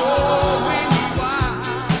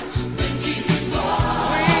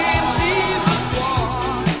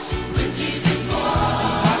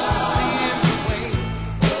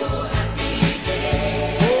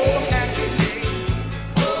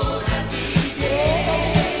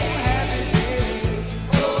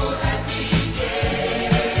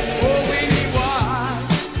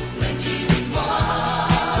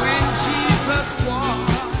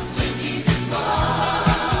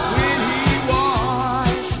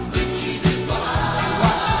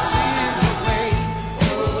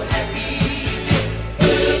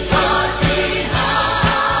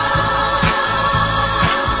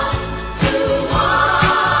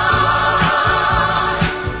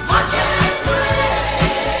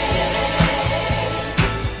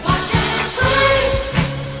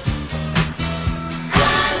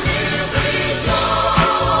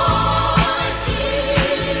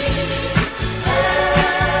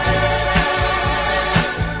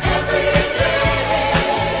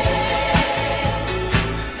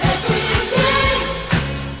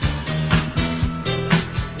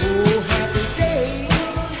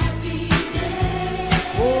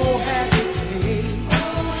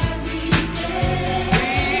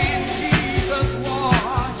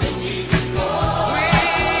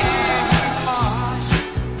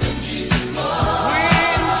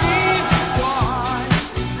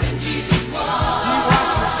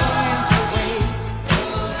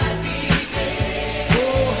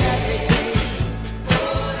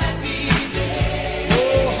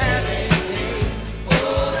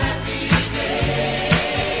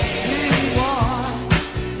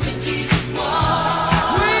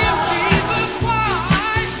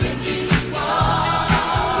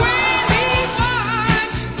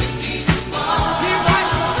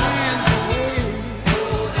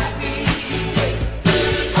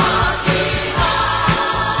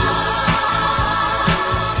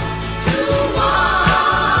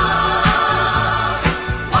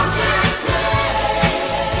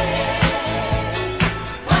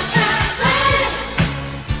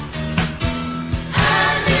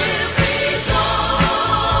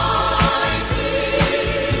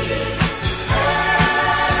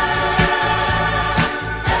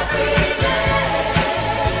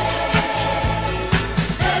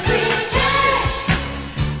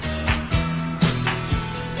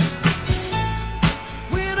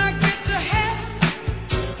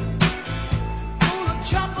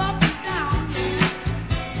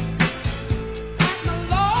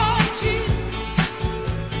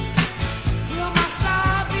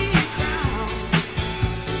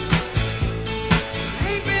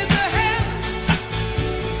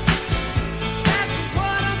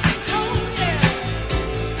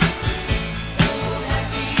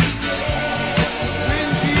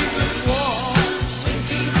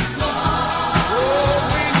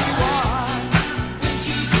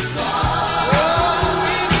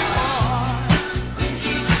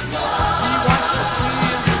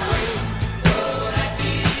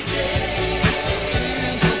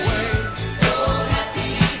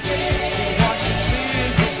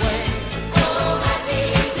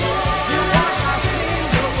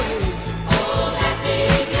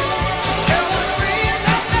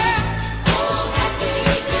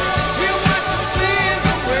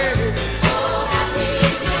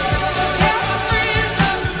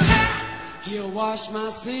wash my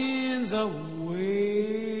sins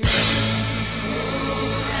away.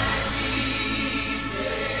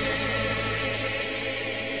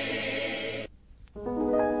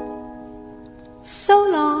 So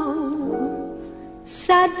long,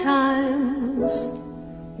 sad times,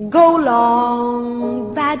 go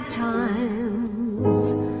long, bad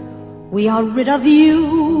times. We are rid of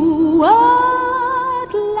you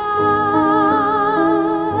at last.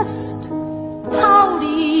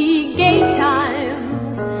 Howdy, gay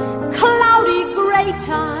times, cloudy, gray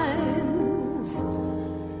times.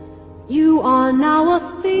 You are now a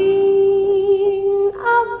thing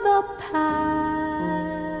of the past.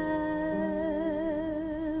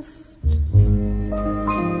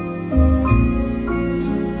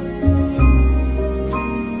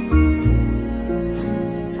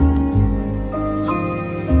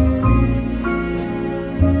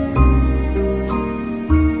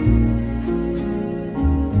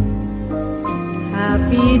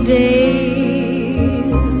 Happy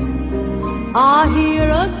days are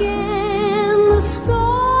here again. The skies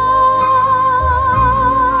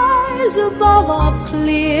above are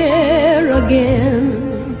clear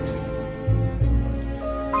again.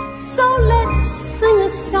 So let's sing a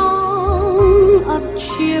song of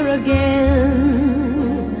cheer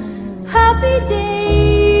again. Happy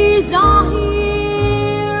days are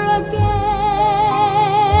here again.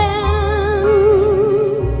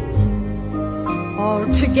 All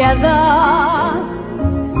together,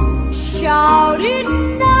 shout it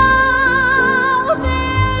now.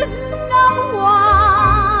 There's no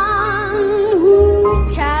one who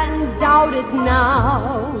can doubt it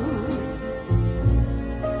now.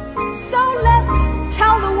 So let's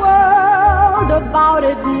tell the world about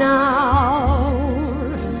it now.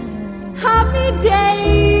 Happy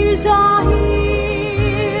days are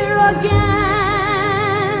here again.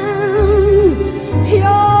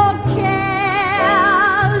 Your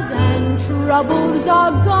cares and troubles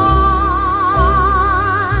are gone.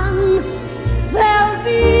 There'll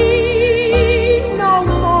be no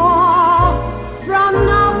more from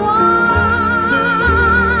now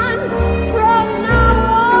on. From now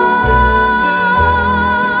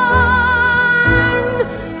on.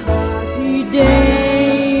 Happy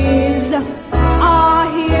days are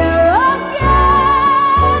here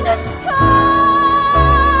again. The skies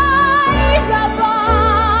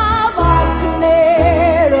above are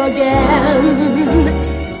clear again.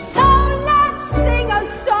 So let's sing a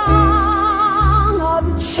song of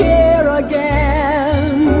cheer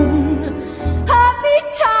again. Happy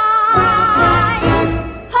times,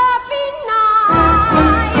 happy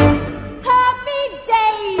nights, happy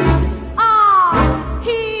days are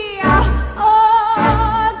here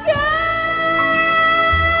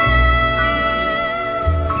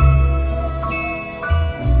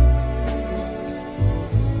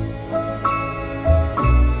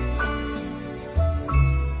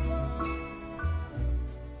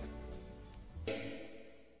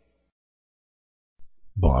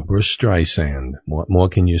Barbra Streisand. What more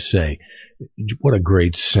can you say? What a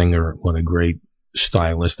great singer. What a great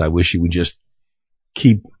stylist. I wish she would just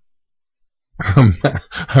keep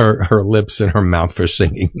her lips and her mouth for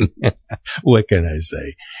singing. What can I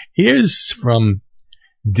say? Here's from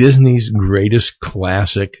Disney's greatest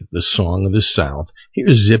classic, The Song of the South.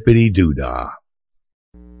 Here's Zippity Doo-Dah.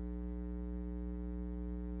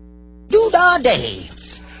 Doo-Dah Day.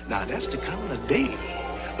 Now that's the kind of day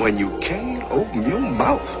when you can't open your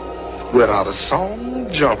mouth without a song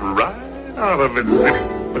jump right out of it.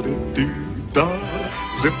 Zippity-doo-dah,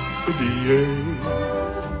 zippity-yay.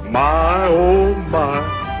 My, oh my,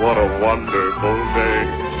 what a wonderful day.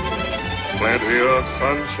 Plenty of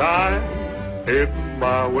sunshine heading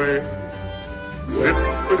my way.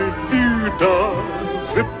 Zippity-doo-dah,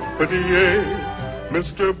 zippity-yay.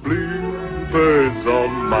 Mr. Bluebird's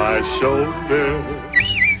on my shoulder.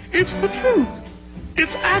 It's the truth.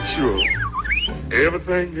 It's actual.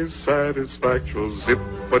 Everything is satisfactual.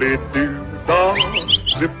 Zippity-doo-dah,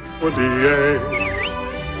 zippity-yay.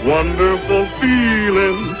 Wonderful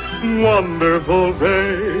feeling, wonderful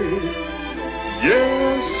day.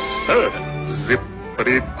 Yes, sir.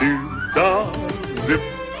 Zippity-doo-dah,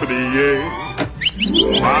 zippity-yay.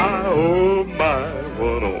 My, oh my,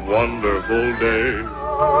 what a wonderful day.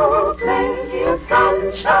 Oh, plenty of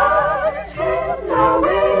sunshine in the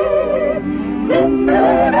wind.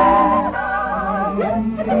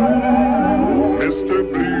 Mr.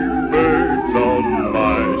 Bluebird's on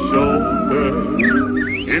my shoulder.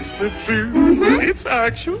 It's the truth, it's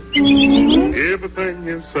actual. Everything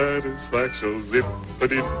is satisfaction.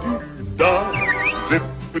 Zippity-doo-dah,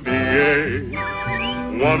 zippity-yay.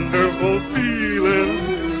 Wonderful feeling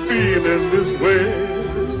this way.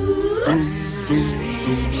 Zoom, zoom.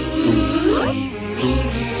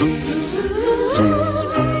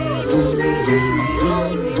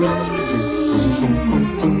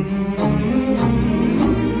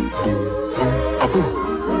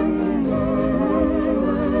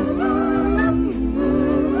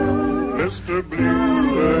 Mr.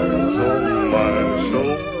 Bluebird's on my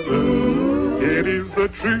shoulder. It is the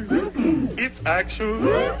truth. It's actual.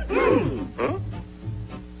 Huh?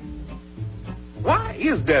 Why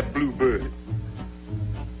is that bluebird?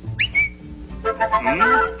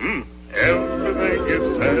 Everything is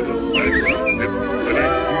satisfaction.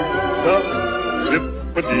 Zippity-doo-dah,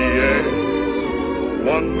 zippity-yay.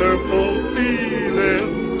 Wonderful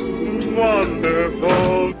feeling,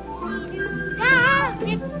 wonderful.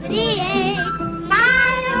 Zippity-yay.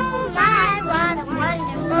 My, oh my, what a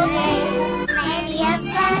wonderful day. Plenty of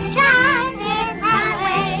sunshine in my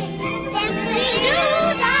way.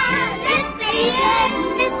 Zippity-doo-dah, zippity-yay.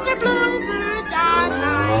 Mr. Bluebird's on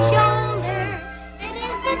my shoulder. It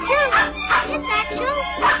is the truth. It's actual.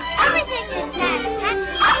 Everything is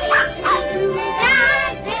satisfaction. Zippity-doo-dah,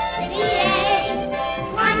 zippity-yay.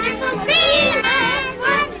 Wonderful feeling,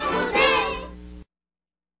 wonderful day.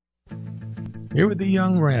 Here are the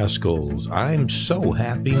Young Rascals. I'm so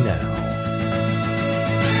happy now.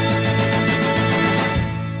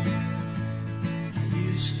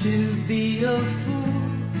 Used to be a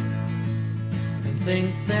fool and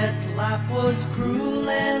think that life was cruel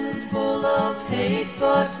and full of hate,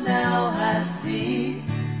 but now I see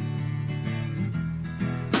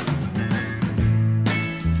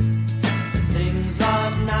things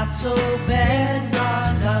are not so bad,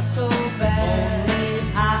 not so bad. Only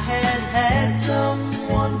I had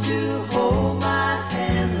someone to hold my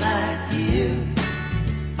hand like you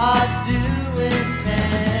are doing,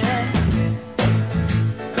 man.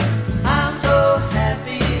 I'm so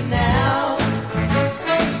happy now.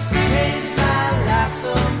 Changed my life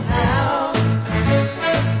somehow.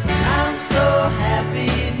 I'm so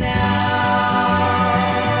happy now.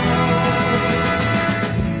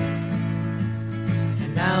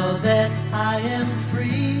 And now that I am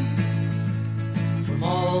free from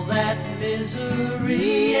all that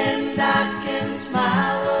misery, and I can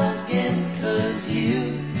smile again 'cause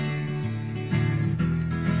you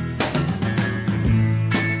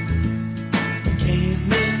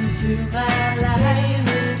came into my life,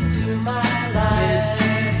 said you'd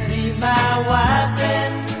be my wife,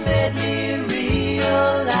 and made me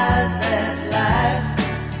realize that life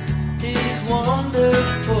is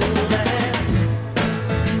wonderful, and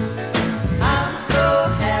I'm so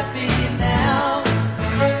happy now.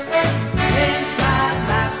 Changed my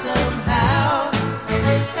life somehow.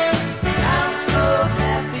 I'm so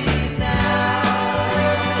happy now.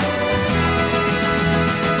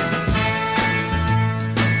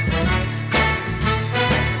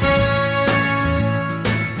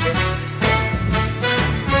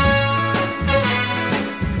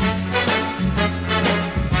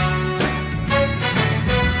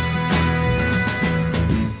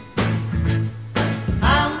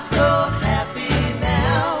 I'm so happy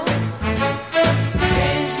now.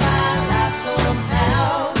 Changed my life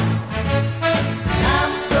somehow.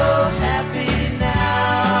 I'm so happy now.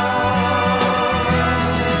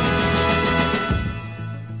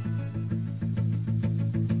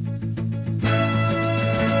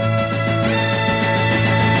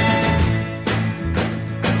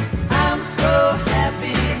 I'm so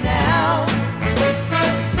happy now.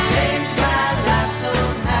 Changed my life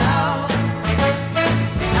somehow.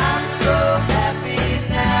 I'm so happy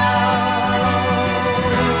now.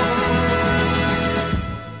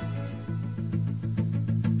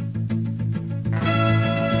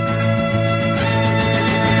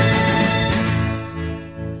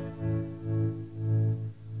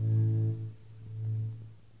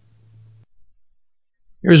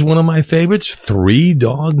 Here's one of my favorites, Three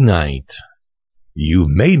Dog Night. You've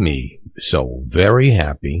made me so very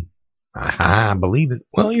happy. Aha, believe it.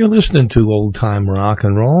 Well, you're listening to Old Time Rock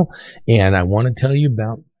and Roll, and I want to tell you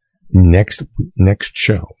about next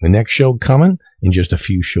show. The next show coming in just a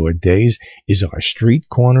few short days is our Street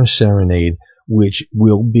Corner Serenade, which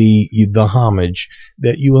will be the homage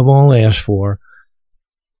that you have all asked for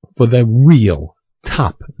the real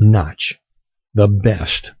top-notch, the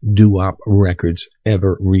best doo-wop records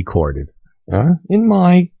ever recorded. In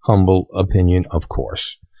my humble opinion, of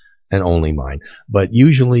course, and only mine. But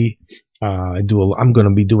usually, I'm going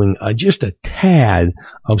to be doing just a tad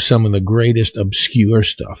of some of the greatest obscure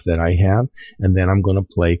stuff that I have, and then I'm going to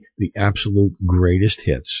play the absolute greatest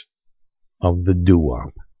hits of the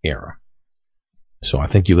doo-wop era. So I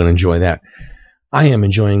think you're going to enjoy that. I am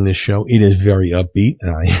enjoying this show. It is very upbeat,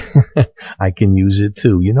 and I can use it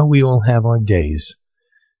too. You know, we all have our days.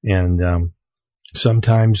 And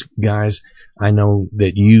sometimes, guys, I know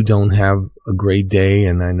that you don't have a great day,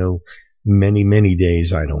 and I know many, many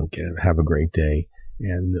days I don't have a great day.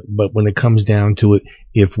 But when it comes down to it,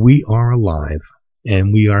 if we are alive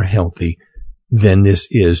and we are healthy, then this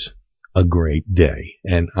is a great day.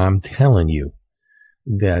 And I'm telling you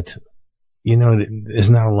that, there's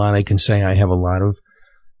not a lot I can say. I have a lot of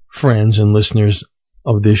friends and listeners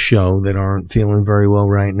of this show that aren't feeling very well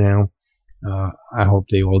right now. I hope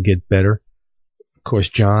they all get better. Of course,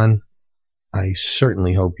 John, I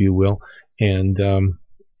certainly hope you will. And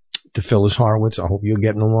to Phyllis Horowitz, I hope you're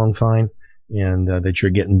getting along fine and that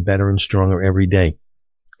you're getting better and stronger every day,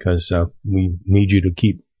 because we need you to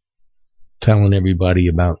keep telling everybody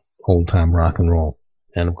about old-time rock and roll.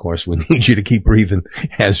 And, of course, we need you to keep breathing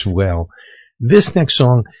as well. This next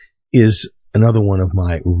song is another one of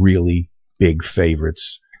my really big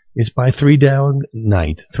favorites. It's by Three Dog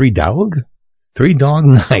Night. Three Dog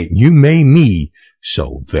Night. You made me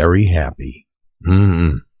so very happy.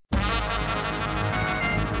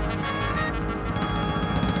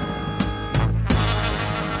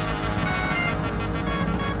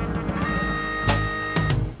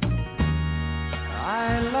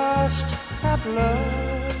 I lost that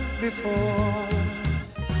love before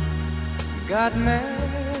you got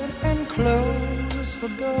mad and closed the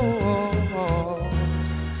door.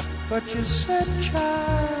 But you said,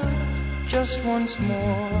 child, just once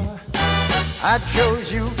more. I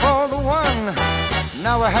chose you for the one.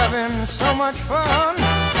 Now we're having so much fun.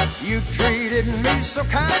 You treated me so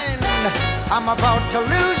kind. I'm about to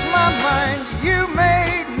lose my mind. You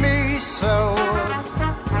made me so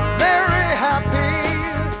very happy.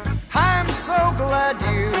 I'm so glad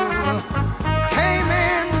you came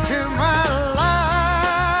into my life.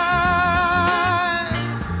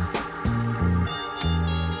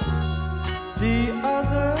 The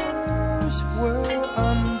others were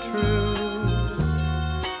untrue,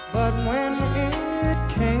 but when it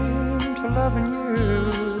came to loving you,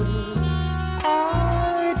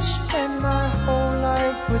 I'd spend my whole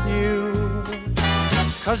life with you.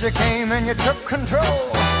 'Cause you came and you took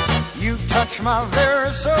control. You touched my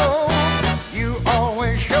very soul. You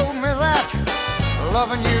always showed me that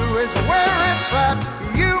loving you is where it's at.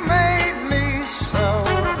 You made me so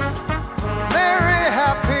very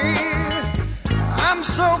happy. I'm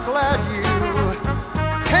so glad you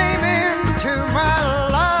came into my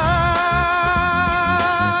life.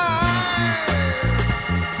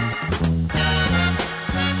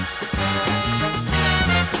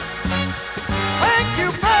 Thank you,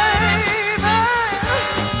 baby.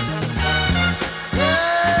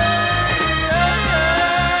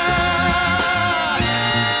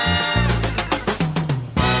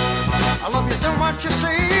 I love you so much, you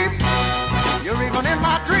see. You're even in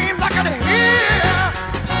my dreams. I could hear,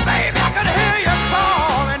 baby, I could hear you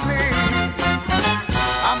calling me.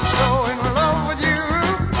 I'm so in love with you.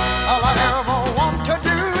 All I ever want to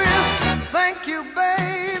do is thank you,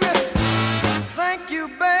 baby. Thank you,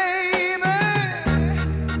 baby.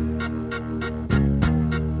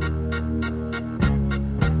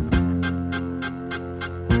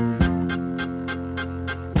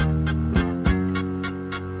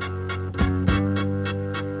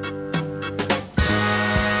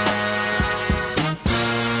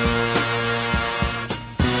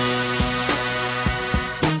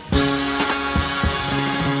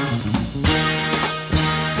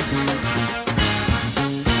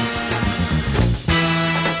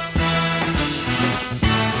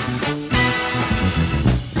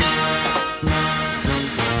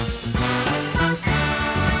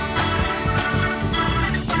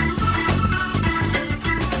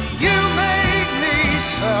 You made me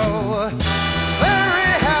so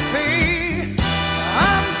very happy.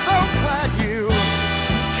 I'm so glad you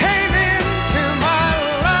came into my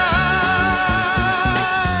life.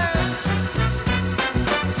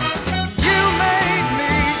 You made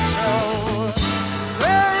me so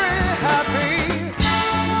very happy.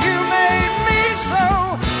 You made me so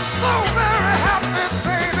very happy,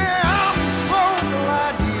 baby. I'm so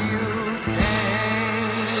glad you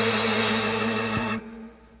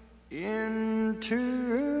came into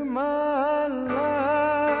my life.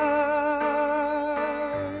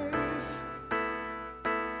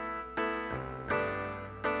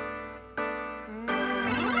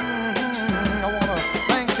 I wanna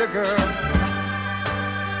thank you, girl,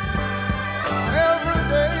 every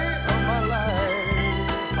day of my life.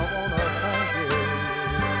 I wanna thank you.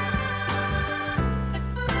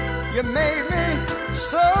 You made me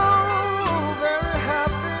so very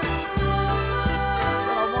happy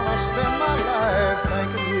that I wanna spend my life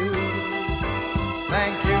thanking you.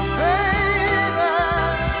 Thank you, baby.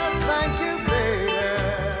 Thank you, baby.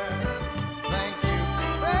 Thank you,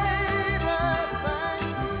 baby. Thank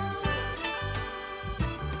you.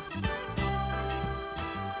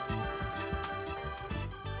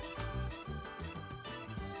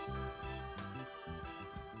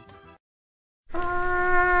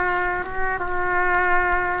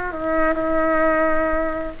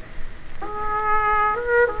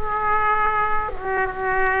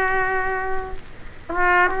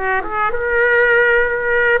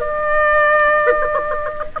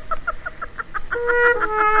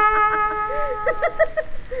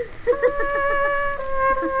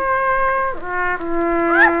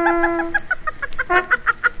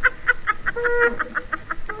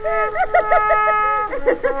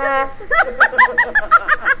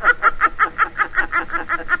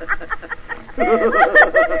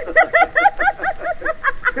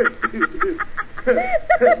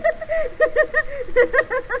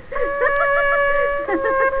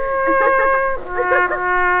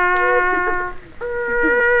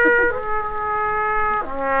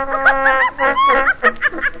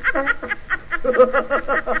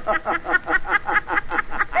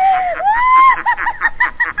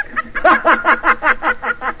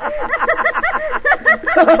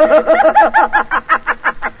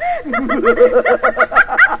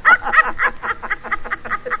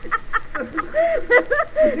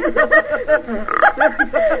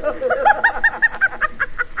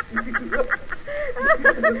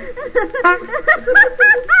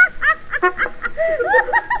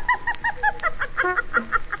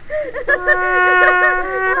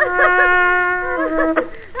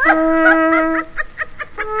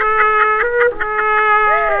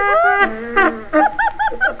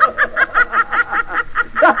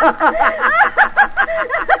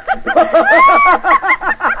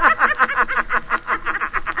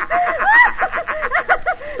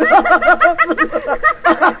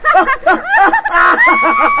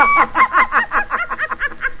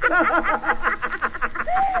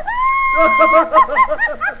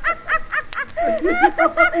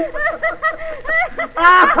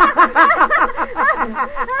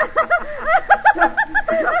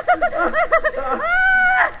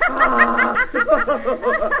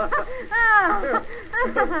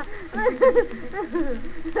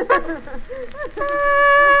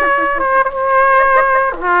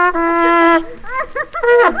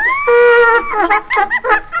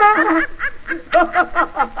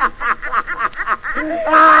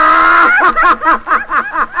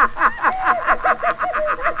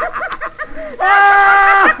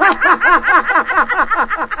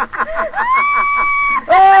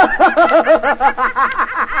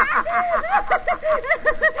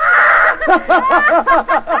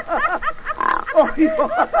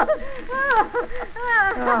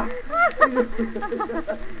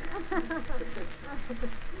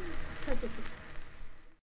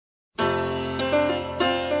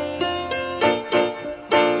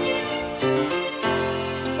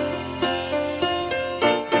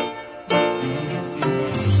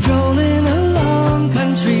 Strolling along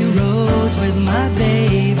country roads with my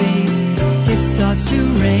baby. It starts to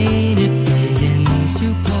rain, it begins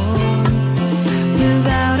to pour.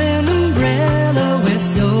 Without an umbrella, we're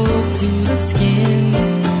soaked to the skin.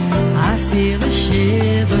 I feel a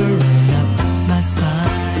shiver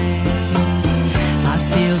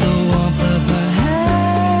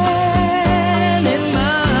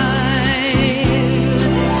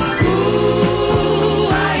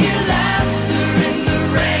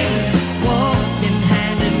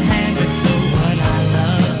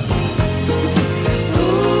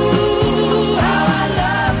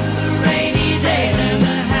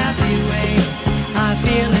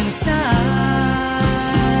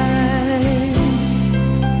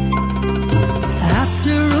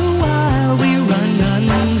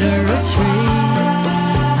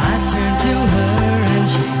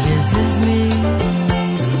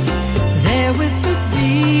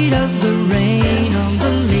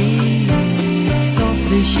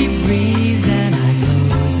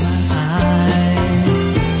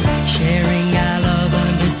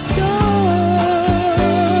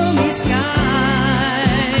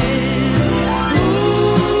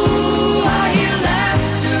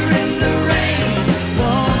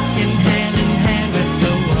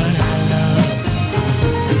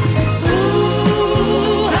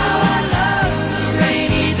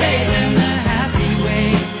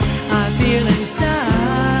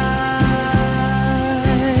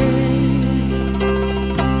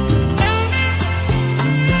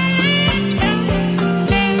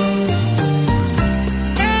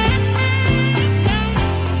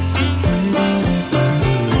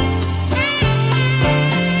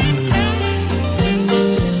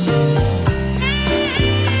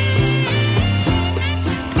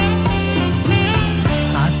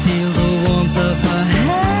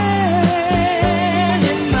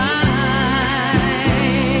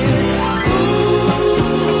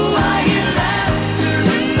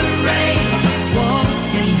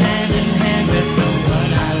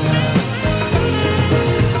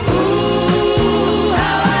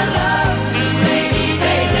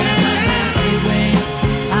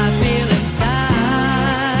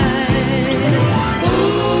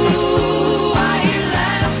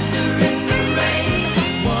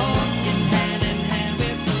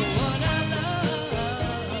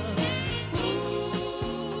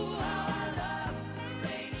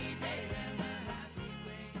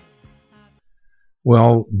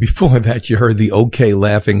Well, before that, you heard the OK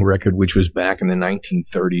Laughing record, which was back in the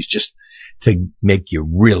 1930s, just to make you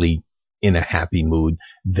really in a happy mood.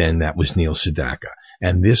 Then that was Neil Sedaka.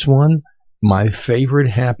 And this one, my favorite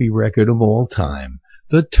happy record of all time,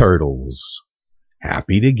 The Turtles,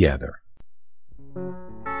 Happy Together.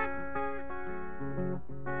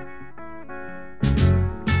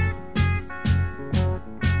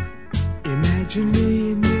 Imagine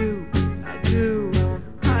me and you, I do.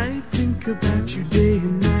 I think about you day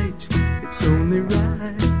and night. It's only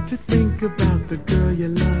right to think about the girl you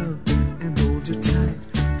love and hold her tight.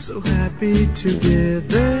 So happy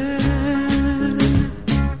together.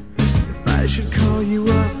 If I should call you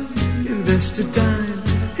up, invest a dime,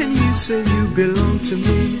 and you say you belong to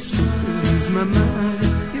me, so lose my mind.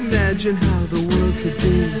 Imagine how the world could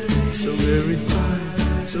be so very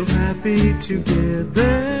fine, so happy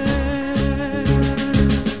together.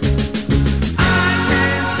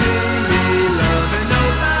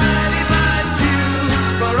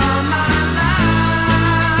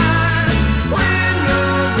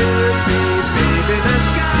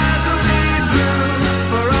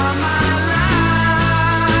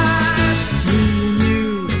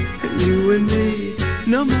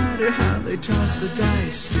 No matter how they toss the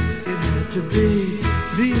dice, it had to be.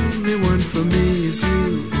 The only one for me is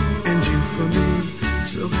you, and you for me,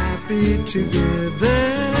 so happy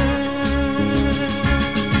together.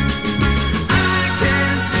 I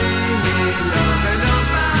can't see me loving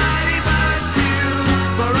nobody but you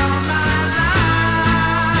for all my life.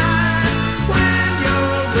 When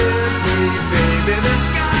you're with me, baby, the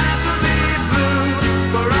skies will be blue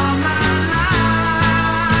for all my life.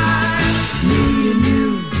 Me and you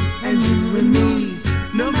and me,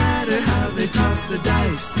 no matter how they toss the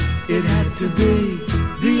dice, it had to be.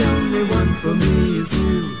 The only one for me is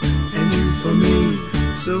you, and you for me,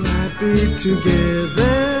 so happy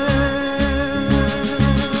together.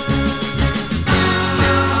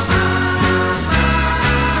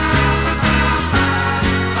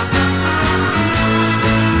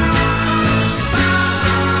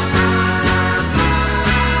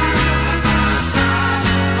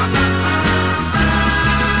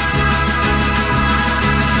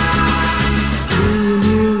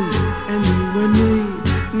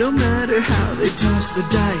 How they toss the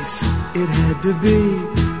dice, it had to be.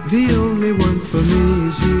 The only one for me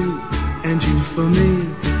is you, and you for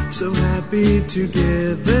me, so happy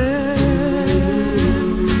together.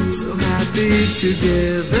 So happy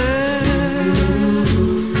together.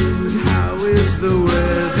 And how is the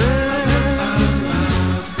weather?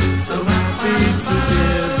 So happy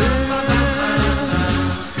together.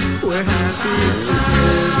 We're happy together.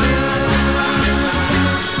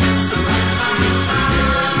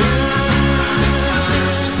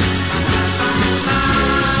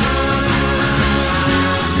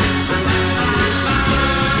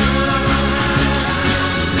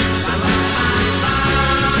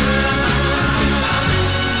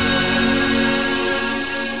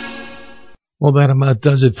 Well, that about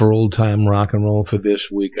does it for Old Time Rock and Roll for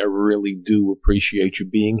this week. I really do appreciate you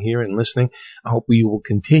being here and listening. I hope you will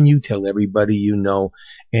continue, tell everybody you know,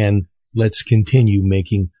 and let's continue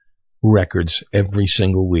making records every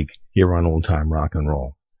single week here on Old Time Rock and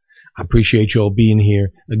Roll. I appreciate you all being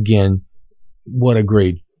here. Again, what a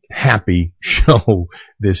great, happy show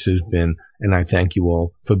this has been, and I thank you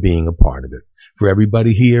all for being a part of it. For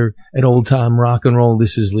everybody here at Old Time Rock and Roll,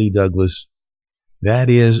 this is Lee Douglas. That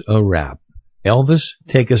is a wrap. Elvis,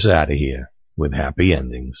 take us out of here with happy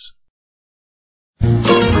endings.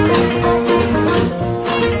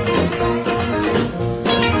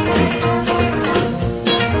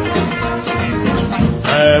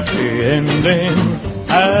 Happy ending,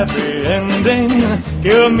 happy ending.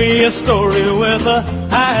 Give me a story with a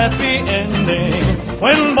happy ending.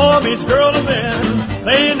 When boy meets girl and then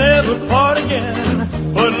they never part again,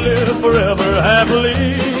 but live forever happily,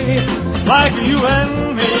 like you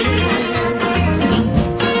and me.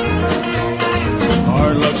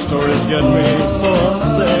 Hard luck stories get me so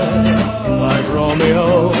upset, like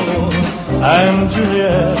Romeo and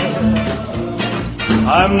Juliet.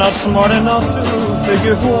 I'm not smart enough to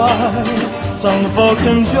figure why some folks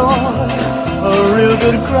enjoy a real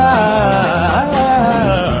good cry.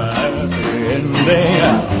 Happy ending,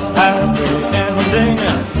 happy ending.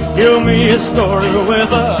 Give me a story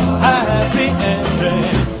with a happy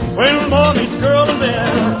ending. When boy meets girl and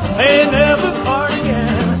then they never part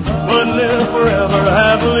again, but live forever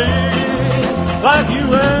happily, like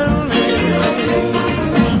you and me.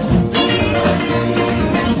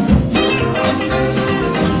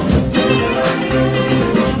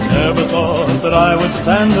 Never thought that I would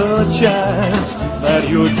stand a chance, that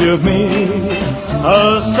you'd give me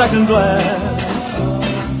a second glance.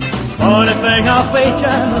 Only thing our fate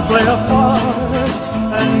can play a part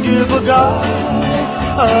and give a guy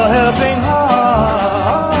a helping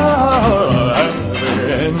heart.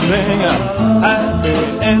 Happy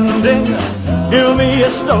ending. Give me a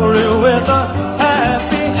story with a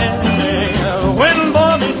happy ending. When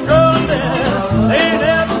boy meets girl and then they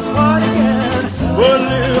never part again. Would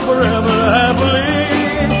live forever happily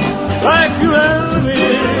like you and me.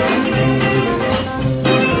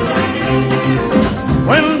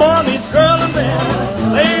 When boy meets girl and then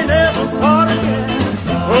they never part again.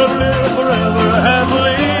 Would live forever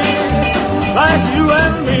happily like you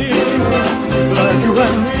and me. Like you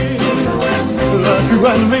and me. Like you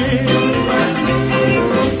and me.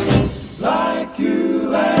 Like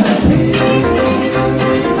you and me.